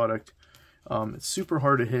this product. It's super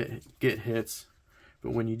hard to get hits,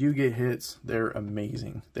 but when you do get hits, they're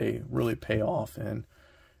amazing. They really pay off, and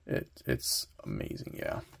it's amazing.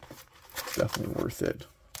 Yeah, it's definitely worth it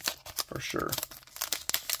for sure.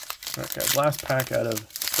 Okay, last pack out of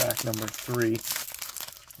stack number 3.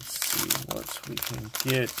 Let's see what we can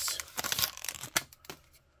get.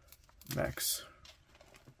 Max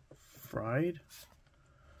Fried,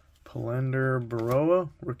 Polender Baroa,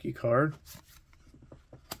 rookie card.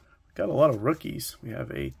 Got a lot of rookies. We have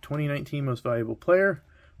a 2019 Most Valuable Player,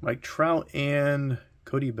 Mike Trout and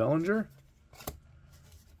Cody Bellinger.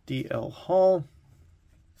 DL Hall,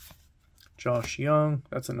 Josh Young.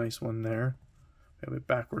 That's a nice one there. We have a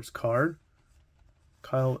backwards card.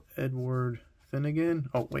 Kyle Edward Finnegan.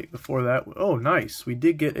 Oh, wait, before that. Oh, nice. We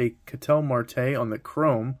did get a Ketel Marte on the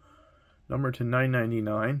chrome. Number to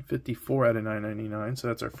 999. 54 out of 999. So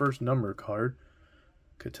that's our first number card.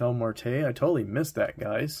 Ketel Marte. I totally missed that,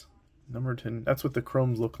 guys. Number 10. That's what the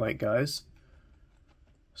chromes look like, guys.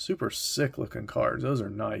 Super sick looking cards. Those are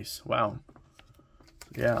nice. Wow.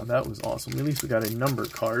 Yeah, that was awesome. At least we got a number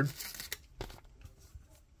card.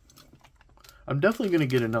 I'm definitely going to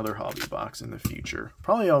get another hobby box in the future.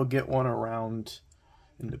 Probably I'll get one around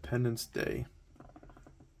Independence Day,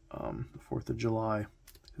 the 4th of July,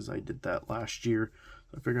 because I did that last year.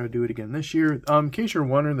 So I figured I'd do it again this year. In case you're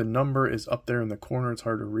wondering, the number is up there in the corner. It's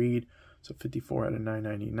hard to read. So 54 out of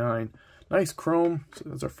 999. Nice chrome. So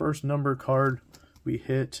that's our first number card we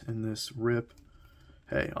hit in this rip.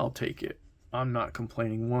 Hey, I'll take it. I'm not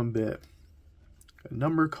complaining one bit. A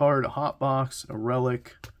number card, a hot box, a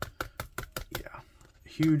relic. Yeah,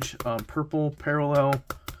 huge purple parallel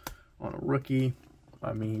on a rookie.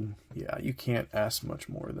 I mean, yeah, you can't ask much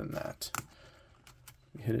more than that.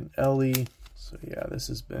 We hit an Elly. So yeah, this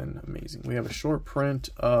has been amazing. We have a short print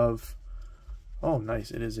of, oh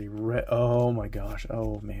nice, it is a red, oh my gosh,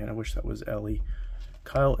 oh man, I wish that was Elly.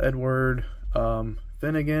 Kyle Edward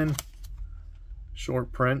Finnegan,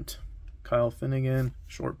 short print. Kyle Finnegan,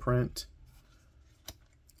 short print.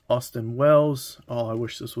 Austin Wells, oh I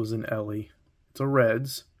wish this was an Elly. It's a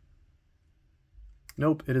Reds.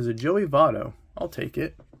 Nope, it is a Joey Votto. I'll take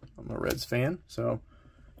it. I'm a Reds fan, so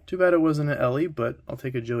too bad it wasn't an Elly, but I'll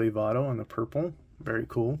take a Joey Votto on the purple. Very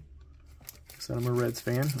cool. So I'm a Reds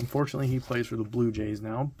fan. Unfortunately, he plays for the Blue Jays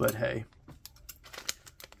now, but hey,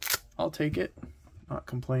 I'll take it. Not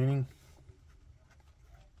complaining.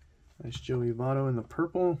 Nice Joey Votto in the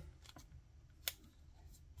purple.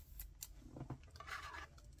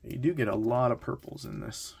 You do get a lot of purples in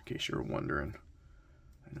this, in case you're wondering.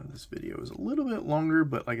 I know this video is a little bit longer,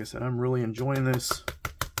 but like I said, I'm really enjoying this.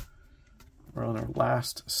 We're on our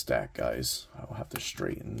last stack, guys. I'll have to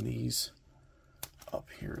straighten these up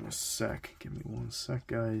here in a sec. Give me one sec,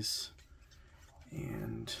 guys.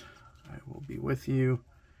 And I will be with you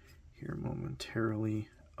here momentarily.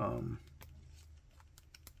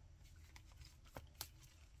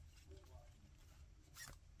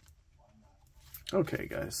 Okay,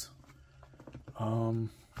 guys. I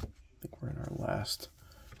think we're in our last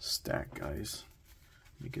stack, guys.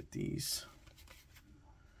 Let me get these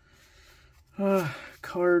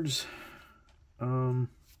cards.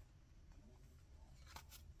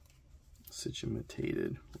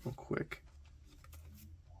 Situated real quick.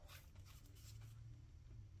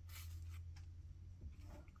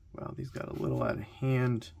 Wow, these got a little out of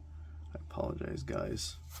hand. I apologize,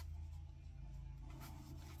 guys.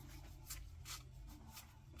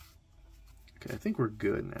 Okay, I think we're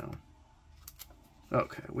good now.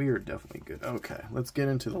 Okay, we are definitely good. Okay, let's get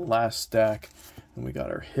into the last stack. And we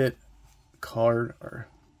got our hit card, or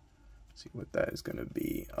see what that is going to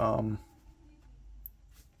be.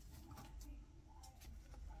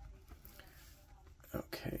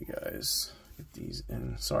 Okay, guys, get these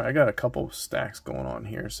in. Sorry, I got a couple stacks going on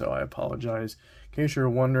here, so I apologize. In case you're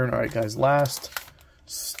wondering, all right, guys, last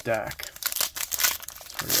stack.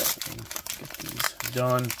 Let's hurry up and get these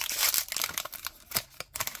done.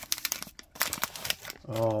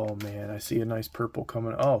 Oh man, I see a nice purple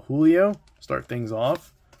coming. Oh, Julio, start things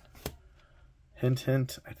off. Hint,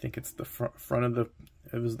 hint. I think it's the front of the.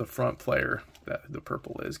 It was the front player that the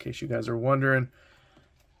purple is. In case you guys are wondering,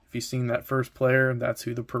 if you've seen that first player, that's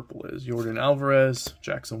who the purple is. Jordan Alvarez,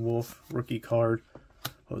 Jackson Wolf, rookie card.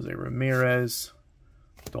 Jose Ramirez,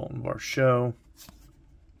 Dalton Varsho,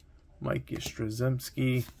 Mike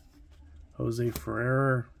Yastrzemski, Jose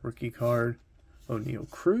Ferrer, rookie card. O'Neal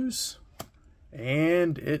Cruz.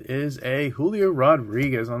 And it is a Julio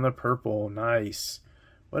Rodriguez on the purple. Nice.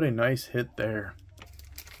 What a nice hit there.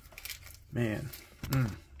 Man,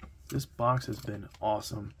 this box has been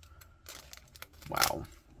awesome. Wow.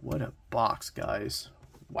 What a box, guys.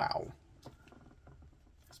 Wow.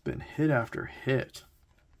 It's been hit after hit.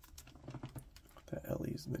 That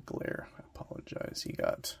Elly's the glare. I apologize. He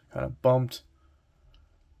got kind of bumped.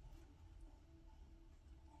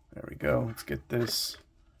 There we go. Let's get this.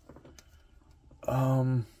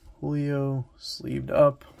 Julio sleeved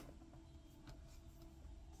up.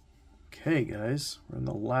 Okay, guys, we're in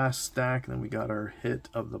the last stack, and then we got our hit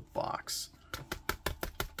of the box.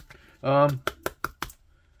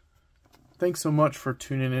 Thanks so much for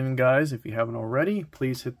tuning in, guys. If you haven't already,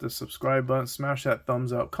 please hit the subscribe button, smash that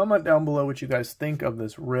thumbs up, comment down below what you guys think of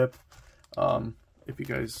this rip. If you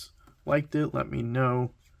guys liked it, let me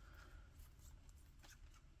know.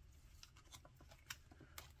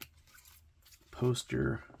 Post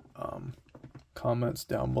your comments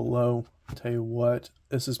down below. I'll tell you what,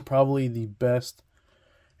 this is probably the best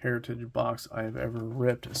Heritage box I have ever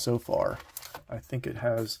ripped so far. I think it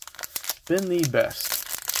has been the best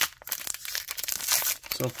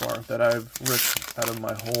so far that I've ripped out of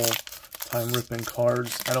my whole time ripping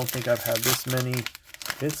cards. I don't think I've had this many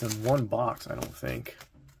hits in one box, I don't think.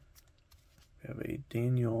 We have a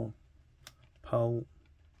Daniel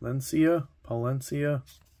Palencia.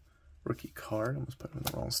 rookie card. I almost put him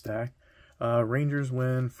in the wrong stack. Rangers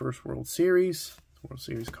win first World Series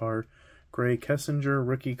card. Gray Kessinger,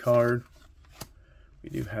 rookie card. We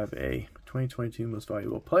do have a 2022 most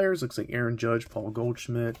valuable players. Looks like Aaron Judge, Paul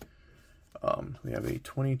Goldschmidt. We have a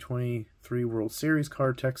 2023 World Series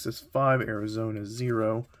card. Texas 5, Arizona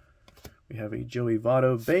 0. We have a Joey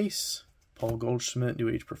Votto base. Paul Goldschmidt, New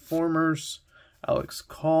Age Performers. Alex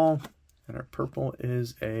Call. And our purple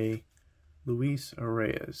is a Luis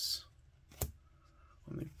Reyes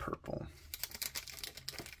on the purple.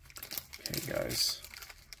 Okay, guys.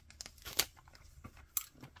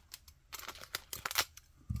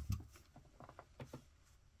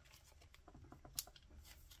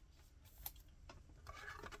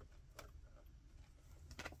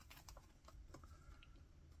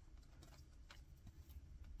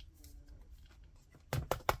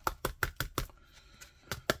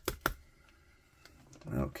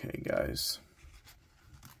 Okay, guys.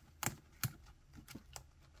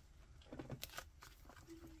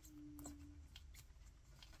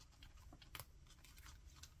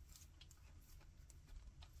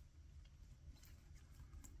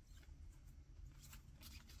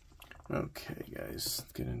 Okay, guys,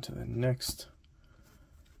 let's get into the next.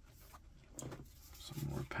 Some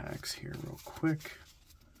more packs here real quick.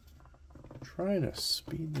 Try to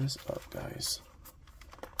speed this up, guys.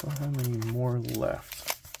 Don't have any more left.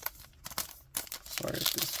 Sorry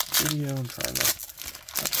if this video, I'm trying to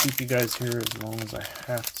not keep you guys here as long as I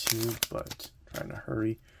have to, but trying to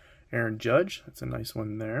hurry. Aaron Judge, that's a nice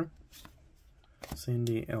one there.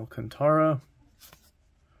 Sandy Alcantara.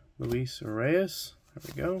 Luis Reyes,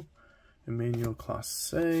 there we go. Emmanuel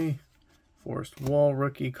Clase. Forrest Wall,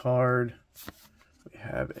 rookie card. We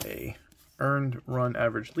have a earned run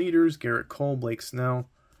average leaders. Garrett Cole, Blake Snell.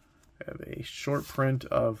 We have a short print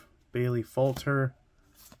of Bailey Falter,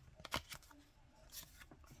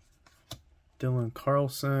 Dylan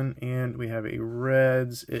Carlson, and we have a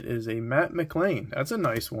Reds. It is a Matt McLain. That's a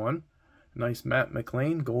nice one. Nice Matt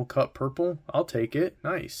McLain, Gold Cup purple. I'll take it.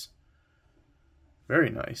 Nice. Very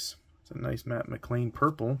nice. It's a nice Matt McLain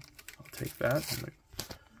purple. I'll take that. I'm going to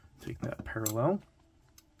take that parallel.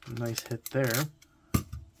 Nice hit there.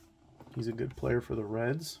 He's a good player for the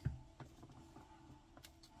Reds.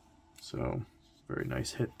 So, very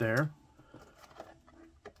nice hit there.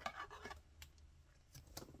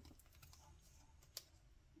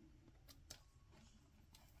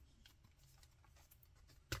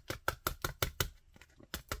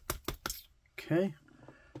 Okay.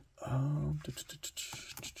 Let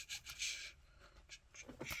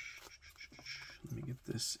me get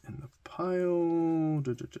this in the pile.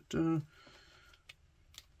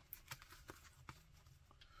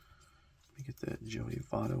 Get that Joey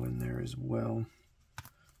Votto in there as well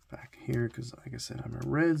back here, because like I said, I'm a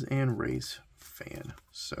Reds and Rays fan.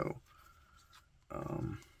 So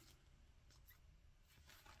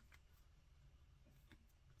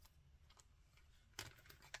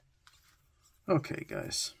okay,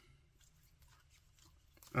 guys.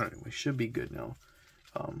 All right, we should be good now.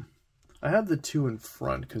 I have the two in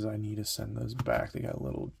front because I need to send those back. They got a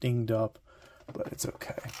little dinged up, but it's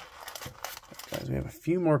okay. Guys, we have a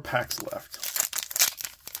few more packs left.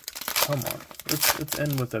 Come on. Let's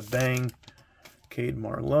end with a bang. Cade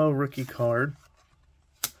Marlowe, rookie card.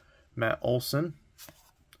 Matt Olson.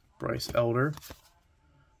 Bryce Elder.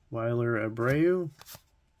 Weiler Abreu,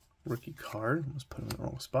 rookie card. Let's put him in the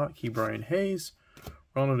wrong spot. Key Brian Hayes.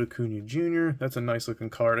 Ronald Acuna Jr. That's a nice looking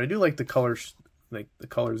card. I do like the colors, like the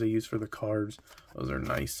colors they use for the cards. Those are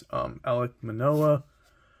nice. Alek Manoah.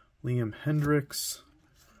 Liam Hendricks.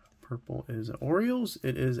 Purple is Orioles.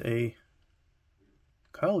 It is a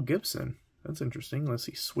Kyle Gibson. That's interesting. Unless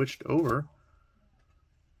he switched over.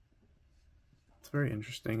 It's very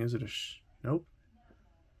interesting. Is it a... Nope.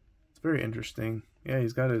 It's very interesting. Yeah,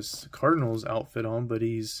 he's got his Cardinals outfit on, but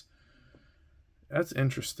he's... That's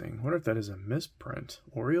interesting. I wonder if that is a misprint.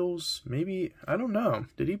 Orioles? Maybe... I don't know.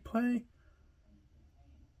 Did he play?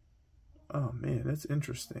 Oh, man. That's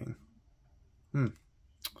interesting.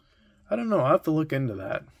 I don't know. I'll have to look into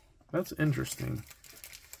that. That's interesting.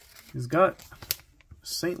 He's got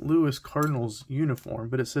St. Louis Cardinals uniform,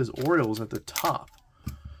 but it says Orioles at the top.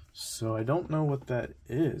 So I don't know what that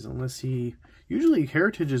is, unless he... Usually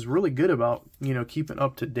Heritage is really good about, you know, keeping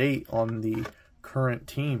up to date on the current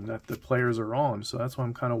team that the players are on. So that's why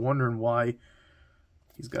I'm kind of wondering why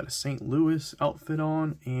he's got a St. Louis outfit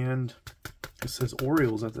on and it says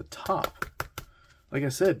Orioles at the top. Like I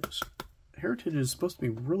said, Heritage is supposed to be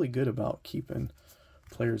really good about keeping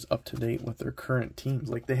players up to date with their current teams.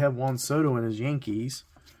 Like they have Juan Soto in his Yankees,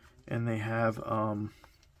 and they have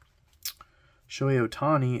Shohei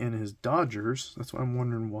Ohtani and his Dodgers. That's why I'm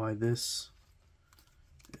wondering why this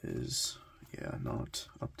is, yeah, not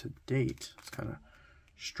up to date. It's kind of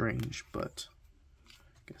strange, but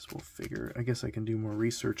I guess we'll figure. I guess I can do more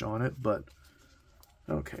research on it, but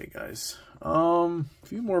okay, guys. A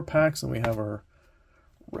few more packs and we have our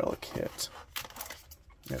Relic hit.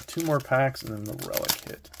 We have 2 more packs and then the Relic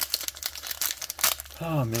hit.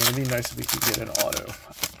 Oh man, it'd be nice if we could get an auto.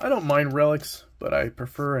 I don't mind relics, but I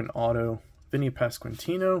prefer an auto. Vinny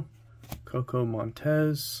Pasquantino, Coco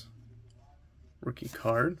Montez, rookie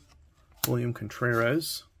card. William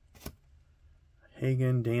Contreras,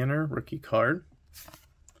 Hagen Danner, rookie card.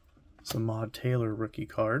 Samad Taylor, rookie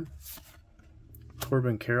card.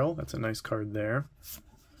 Corbin Carroll, that's a nice card there.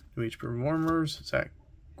 New Age Performers, Zach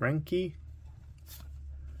Greinke,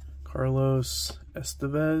 Carlos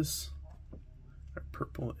Estevez. Our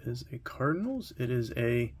purple is a Cardinals. It is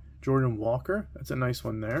a Jordan Walker. That's a nice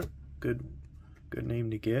one there. Good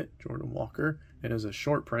name to get, Jordan Walker. It is a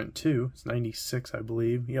short print too. It's 96, I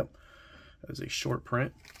believe. Yep, that is a short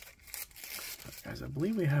print. Guys, I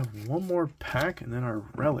believe we have one more pack and then our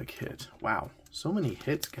Relic hit. Wow, so many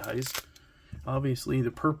hits, guys. Obviously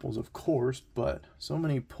the purples, of course, but so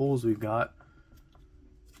many pulls we've got.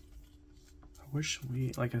 I wish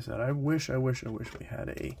we, like I said, I wish we had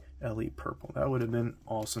a Elly Purple. That would have been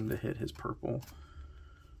awesome to hit his purple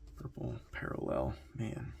parallel,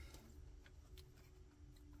 man.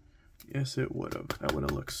 Yes, it would have. That would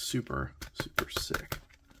have looked super, super sick.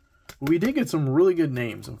 But we did get some really good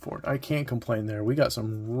names in Fort. I can't complain there. We got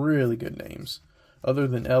some really good names. Other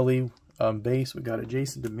than Elly base, we got a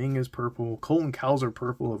Jason Dominguez Purple, Colton Cowser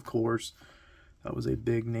Purple, of course. That was a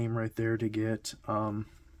big name right there to get. Yeah,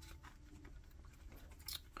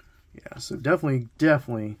 so definitely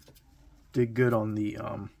did good on the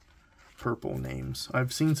purple names.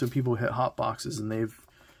 I've seen some people hit hot boxes and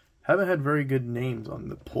haven't had very good names on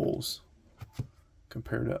the pulls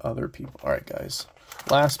compared to other people. All right, guys,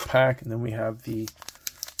 last pack, and then we have the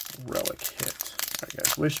Relic hit. All right,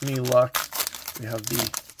 guys, wish me luck. We have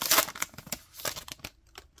the,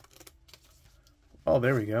 oh,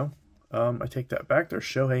 there we go. I take that back. There's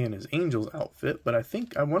Shohei in his Angels outfit, but I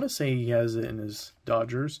want to say he has it in his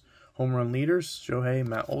Dodgers home run leaders. Shohei,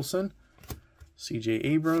 Matt Olson, C.J.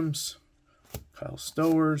 Abrams, Kyle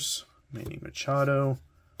Stowers, Manny Machado,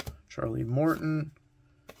 Charlie Morton,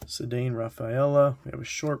 Cedane Rafaela. We have a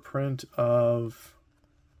short print of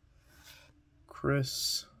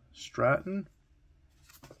Chris Stratton.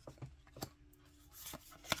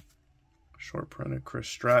 Short print of Chris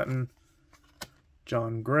Stratton.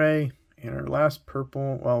 John Gray. And our last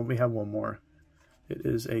purple, well, we have one more. It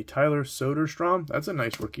is a Tyler Soderstrom. That's a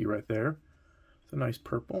nice rookie right there. It's a nice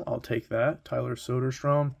purple. I'll take that. Tyler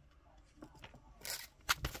Soderstrom.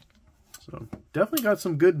 So definitely got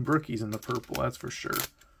some good rookies in the purple, that's for sure.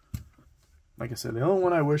 Like I said, the only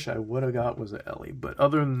one I wish I would have got was an Elly. But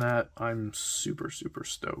other than that, I'm super, super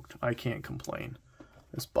stoked. I can't complain.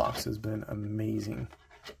 This box has been amazing.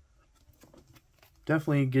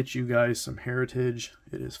 Definitely get you guys some heritage.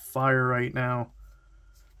 It is fire right now.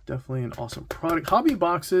 Definitely an awesome product. Hobby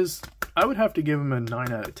boxes, I would have to give them a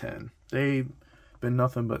 9 out of 10. They've been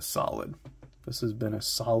nothing but solid. This has been a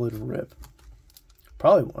solid rip.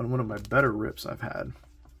 Probably one of my better rips I've had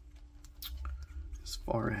as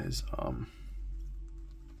far as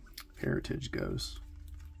heritage goes.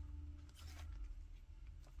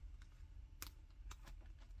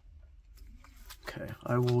 Okay,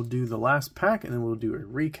 I will do the last pack and then we'll do a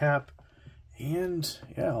recap. And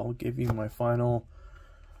yeah, I'll give you my final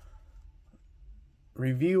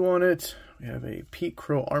review on it. We have a Pete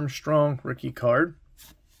Crow Armstrong rookie card.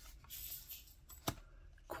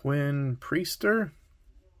 Quinn Priester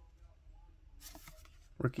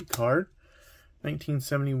rookie card.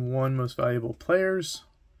 1971 most valuable players.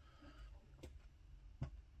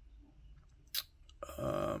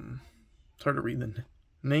 It's hard to read the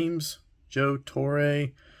names. Joe Torre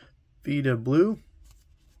Vida Blue.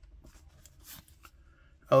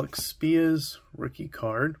 Alex Spias rookie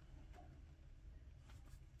card.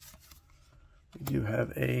 We do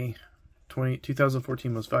have a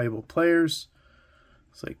 2014 most valuable players.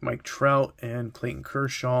 It's like Mike Trout and Clayton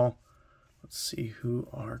Kershaw. Let's see who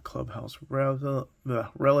our clubhouse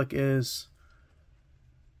relic is.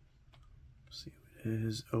 Let's see who it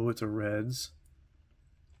is. Oh, it's a Reds.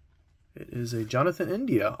 It is a Jonathan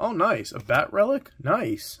India. Oh, nice. A bat relic?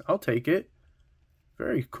 Nice. I'll take it.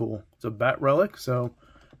 Very cool. It's a bat relic. So,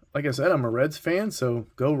 like I said, I'm a Reds fan, so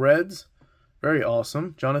go Reds. Very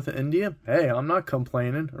awesome. Jonathan India. Hey, I'm not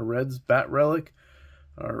complaining. A Reds bat relic.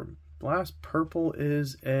 Our last purple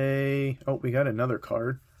is a... Oh, we got another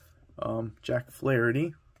card. Jack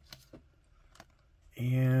Flaherty.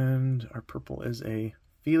 And our purple is a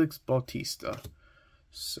Felix Bautista.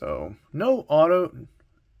 So no auto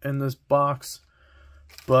in this box,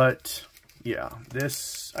 but yeah,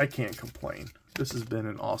 this, I can't complain. This has been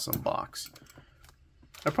an awesome box.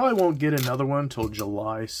 I probably won't get another one until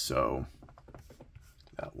July, so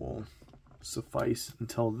that will suffice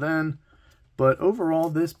until then. But overall,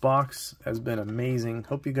 this box has been amazing.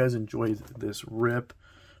 Hope you guys enjoyed this rip.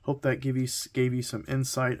 Hope that gave you some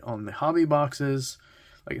insight on the hobby boxes.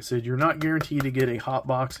 Like I said, you're not guaranteed to get a hot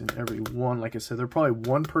box in every one. Like I said, they're probably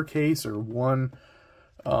one per case or one.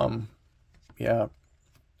 Yeah,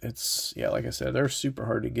 like I said, they're super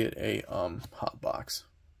hard to get a hot box,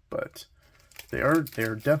 but they are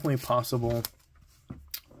definitely possible.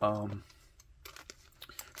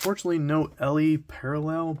 Fortunately, no Elly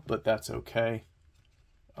parallel, but that's okay.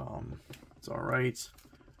 It's all right.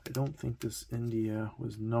 I don't think this India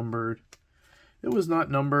was numbered. It was not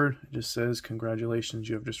numbered. It just says, congratulations,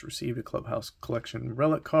 you have just received a Clubhouse Collection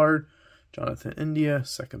Relic card. Jonathan India,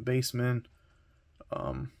 second baseman.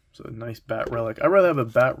 So a nice bat relic. I'd rather have a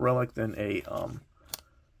bat relic than a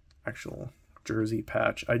actual jersey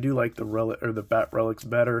patch. I do like the relic or the bat relics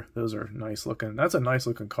better. Those are nice looking. That's a nice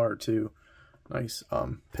looking card too. Nice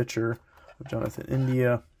picture of Jonathan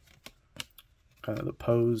India. Kind of the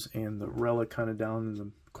pose and the relic kind of down in the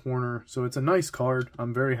corner. So it's a nice card.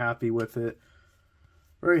 I'm very happy with it.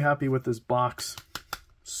 Very happy with this box.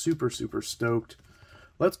 Super, super stoked.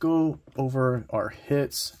 Let's go over our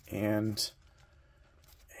hits and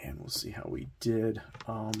we'll see how we did.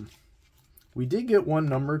 We did get one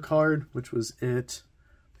number card, which was it.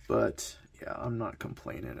 But yeah, I'm not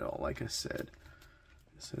complaining at all. Like I said,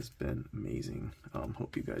 this has been amazing.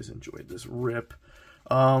 Hope you guys enjoyed this rip.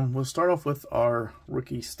 We'll start off with our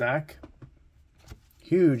rookie stack.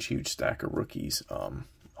 Huge stack of rookies. A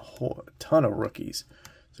ton of rookies.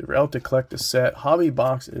 So if you're out to collect a set, hobby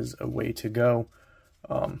box is a way to go.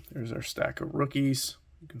 There's our stack of rookies.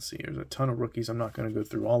 You can see there's a ton of rookies. I'm not going to go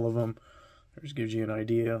through all of them. It just gives you an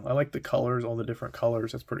idea. I like the colors, all the different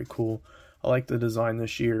colors. That's pretty cool. I like the design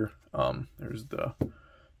this year. There's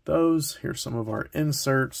those. Here's some of our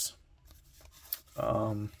inserts.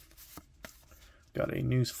 Got a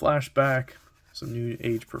news flashback. Some new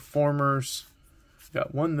age performers.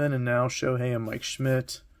 Got one then and now, Shohei and Mike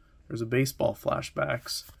Schmidt. There's a baseball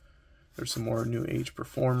flashbacks. There's some more new age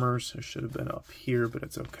performers. It should have been up here, but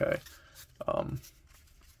it's okay. So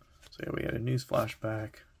yeah, we had a news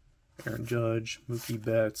flashback. Aaron Judge, Mookie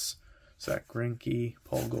Betts, Zach Greinke,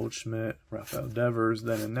 Paul Goldschmidt, Rafael Devers,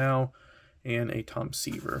 then and now, and a Tom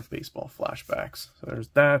Seaver baseball flashbacks. So there's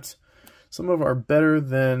that. Some of our better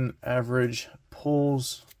than average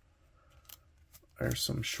pulls. There's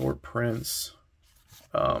some short prints.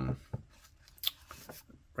 Right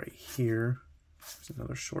here. There's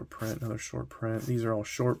another short print, another short print. These are all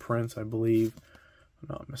short prints, I believe. I'm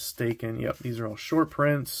not mistaken. Yep, these are all short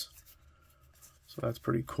prints. So that's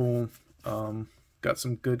pretty cool. Got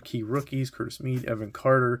some good key rookies. Curtis Mead, Evan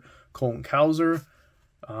Carter, Colton Cowser,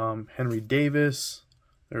 Henry Davis.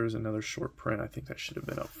 There's another short print. I think that should have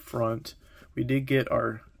been up front. We did get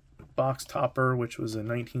our box topper, which was a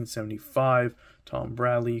 1975 Tom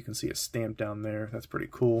Bradley. You can see it stamped down there. That's pretty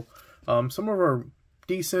cool. Some of our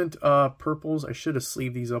decent purples. I should have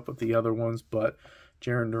sleeved these up with the other ones, but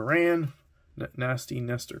Jarren Duran, Nasty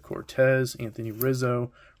Nestor Cortez, Anthony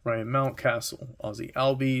Rizzo, Ryan Mountcastle, Ozzie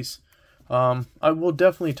Albies. I will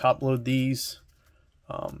definitely top load these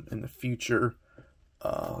in the future.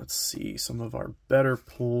 Let's see, some of our better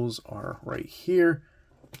pulls are right here.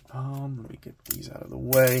 Let me get these out of the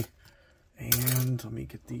way, and let me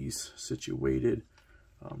get these situated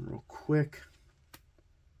real quick.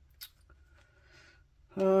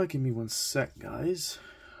 Give me one sec, guys.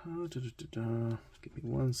 Give me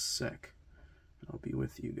one sec. I'll be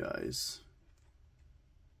with you guys.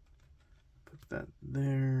 Put that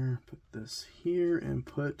there, put this here, and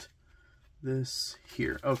put this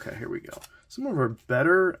here. Okay, here we go. Some of our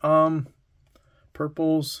better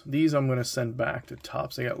purples. These I'm going to send back to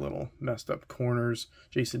tops. They got little messed up corners.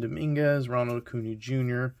 Jason Dominguez, Ronald Acuna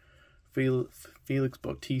Jr., Felix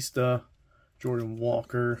Bautista, Jordan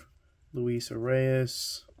Walker, Luis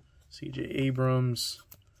Reyes, C.J. Abrams,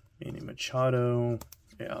 Manny Machado.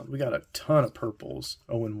 Yeah, we got a ton of purples.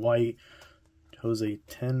 Owen White, Jose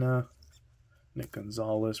Tena, Nick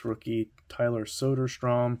Gonzalez, rookie, Tyler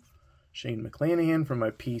Soderstrom, Shane McClanahan from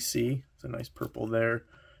my PC. It's a nice purple there.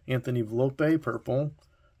 Anthony Volpe Purple,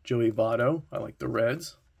 Joey Votto. I like the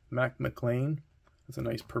reds. Mac McLean. That's a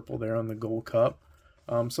nice purple there on the Gold Cup.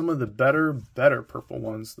 Some of the better purple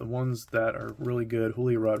ones, the ones that are really good.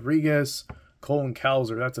 Julio Rodriguez, Colton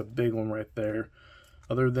Cowser. That's a big one right there.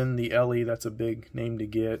 other than the Elly. That's a big name to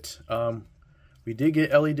get. We did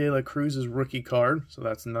get Elly De La Cruz's rookie card, so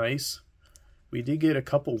that's nice. We did get a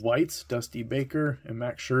couple whites, Dusty Baker and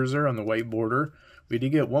Max Scherzer on the white border. We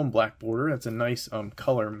did get one black border. That's a nice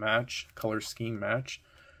color scheme match.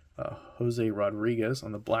 Jose Rodriguez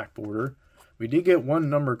on the black border. We did get one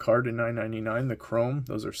number card to $9.99, the chrome.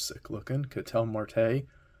 Those are sick looking. Ketel Marte. As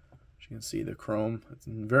you can see, the chrome. It's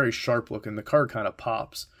very sharp looking. The card kind of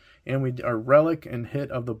pops. And our relic and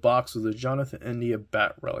hit of the box was a Jonathan India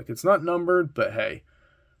bat relic. It's not numbered, but hey.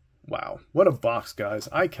 Wow, what a box, guys.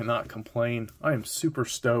 I cannot complain. I am super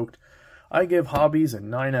stoked. I give hobbies a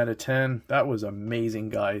 9 out of 10. That was amazing,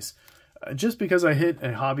 guys. Just because I hit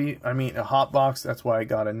a hot box, that's why I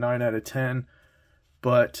got a 9 out of 10.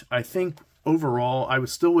 But I think overall, I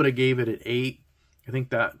still would have gave it an 8. I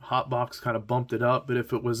think that hot box kind of bumped it up. But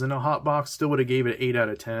if it was in a hot box, still would have gave it an 8 out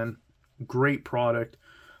of 10. Great product.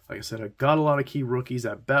 Like I said, I got a lot of key rookies.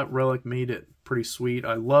 That bat relic made it pretty sweet.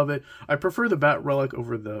 I love it. I prefer the bat relic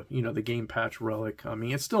over the, the game patch relic. I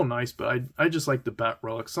mean, it's still nice, but I just like the bat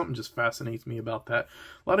relic. Something just fascinates me about that.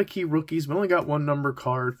 A lot of key rookies. We only got one number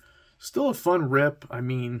card. Still a fun rip. I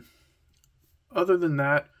mean, other than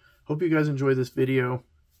that, hope you guys enjoy this video.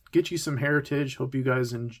 Get you some heritage. Hope you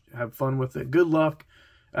guys have fun with it. Good luck.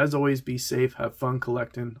 As always, be safe. Have fun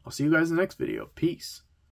collecting. I'll see you guys in the next video. Peace.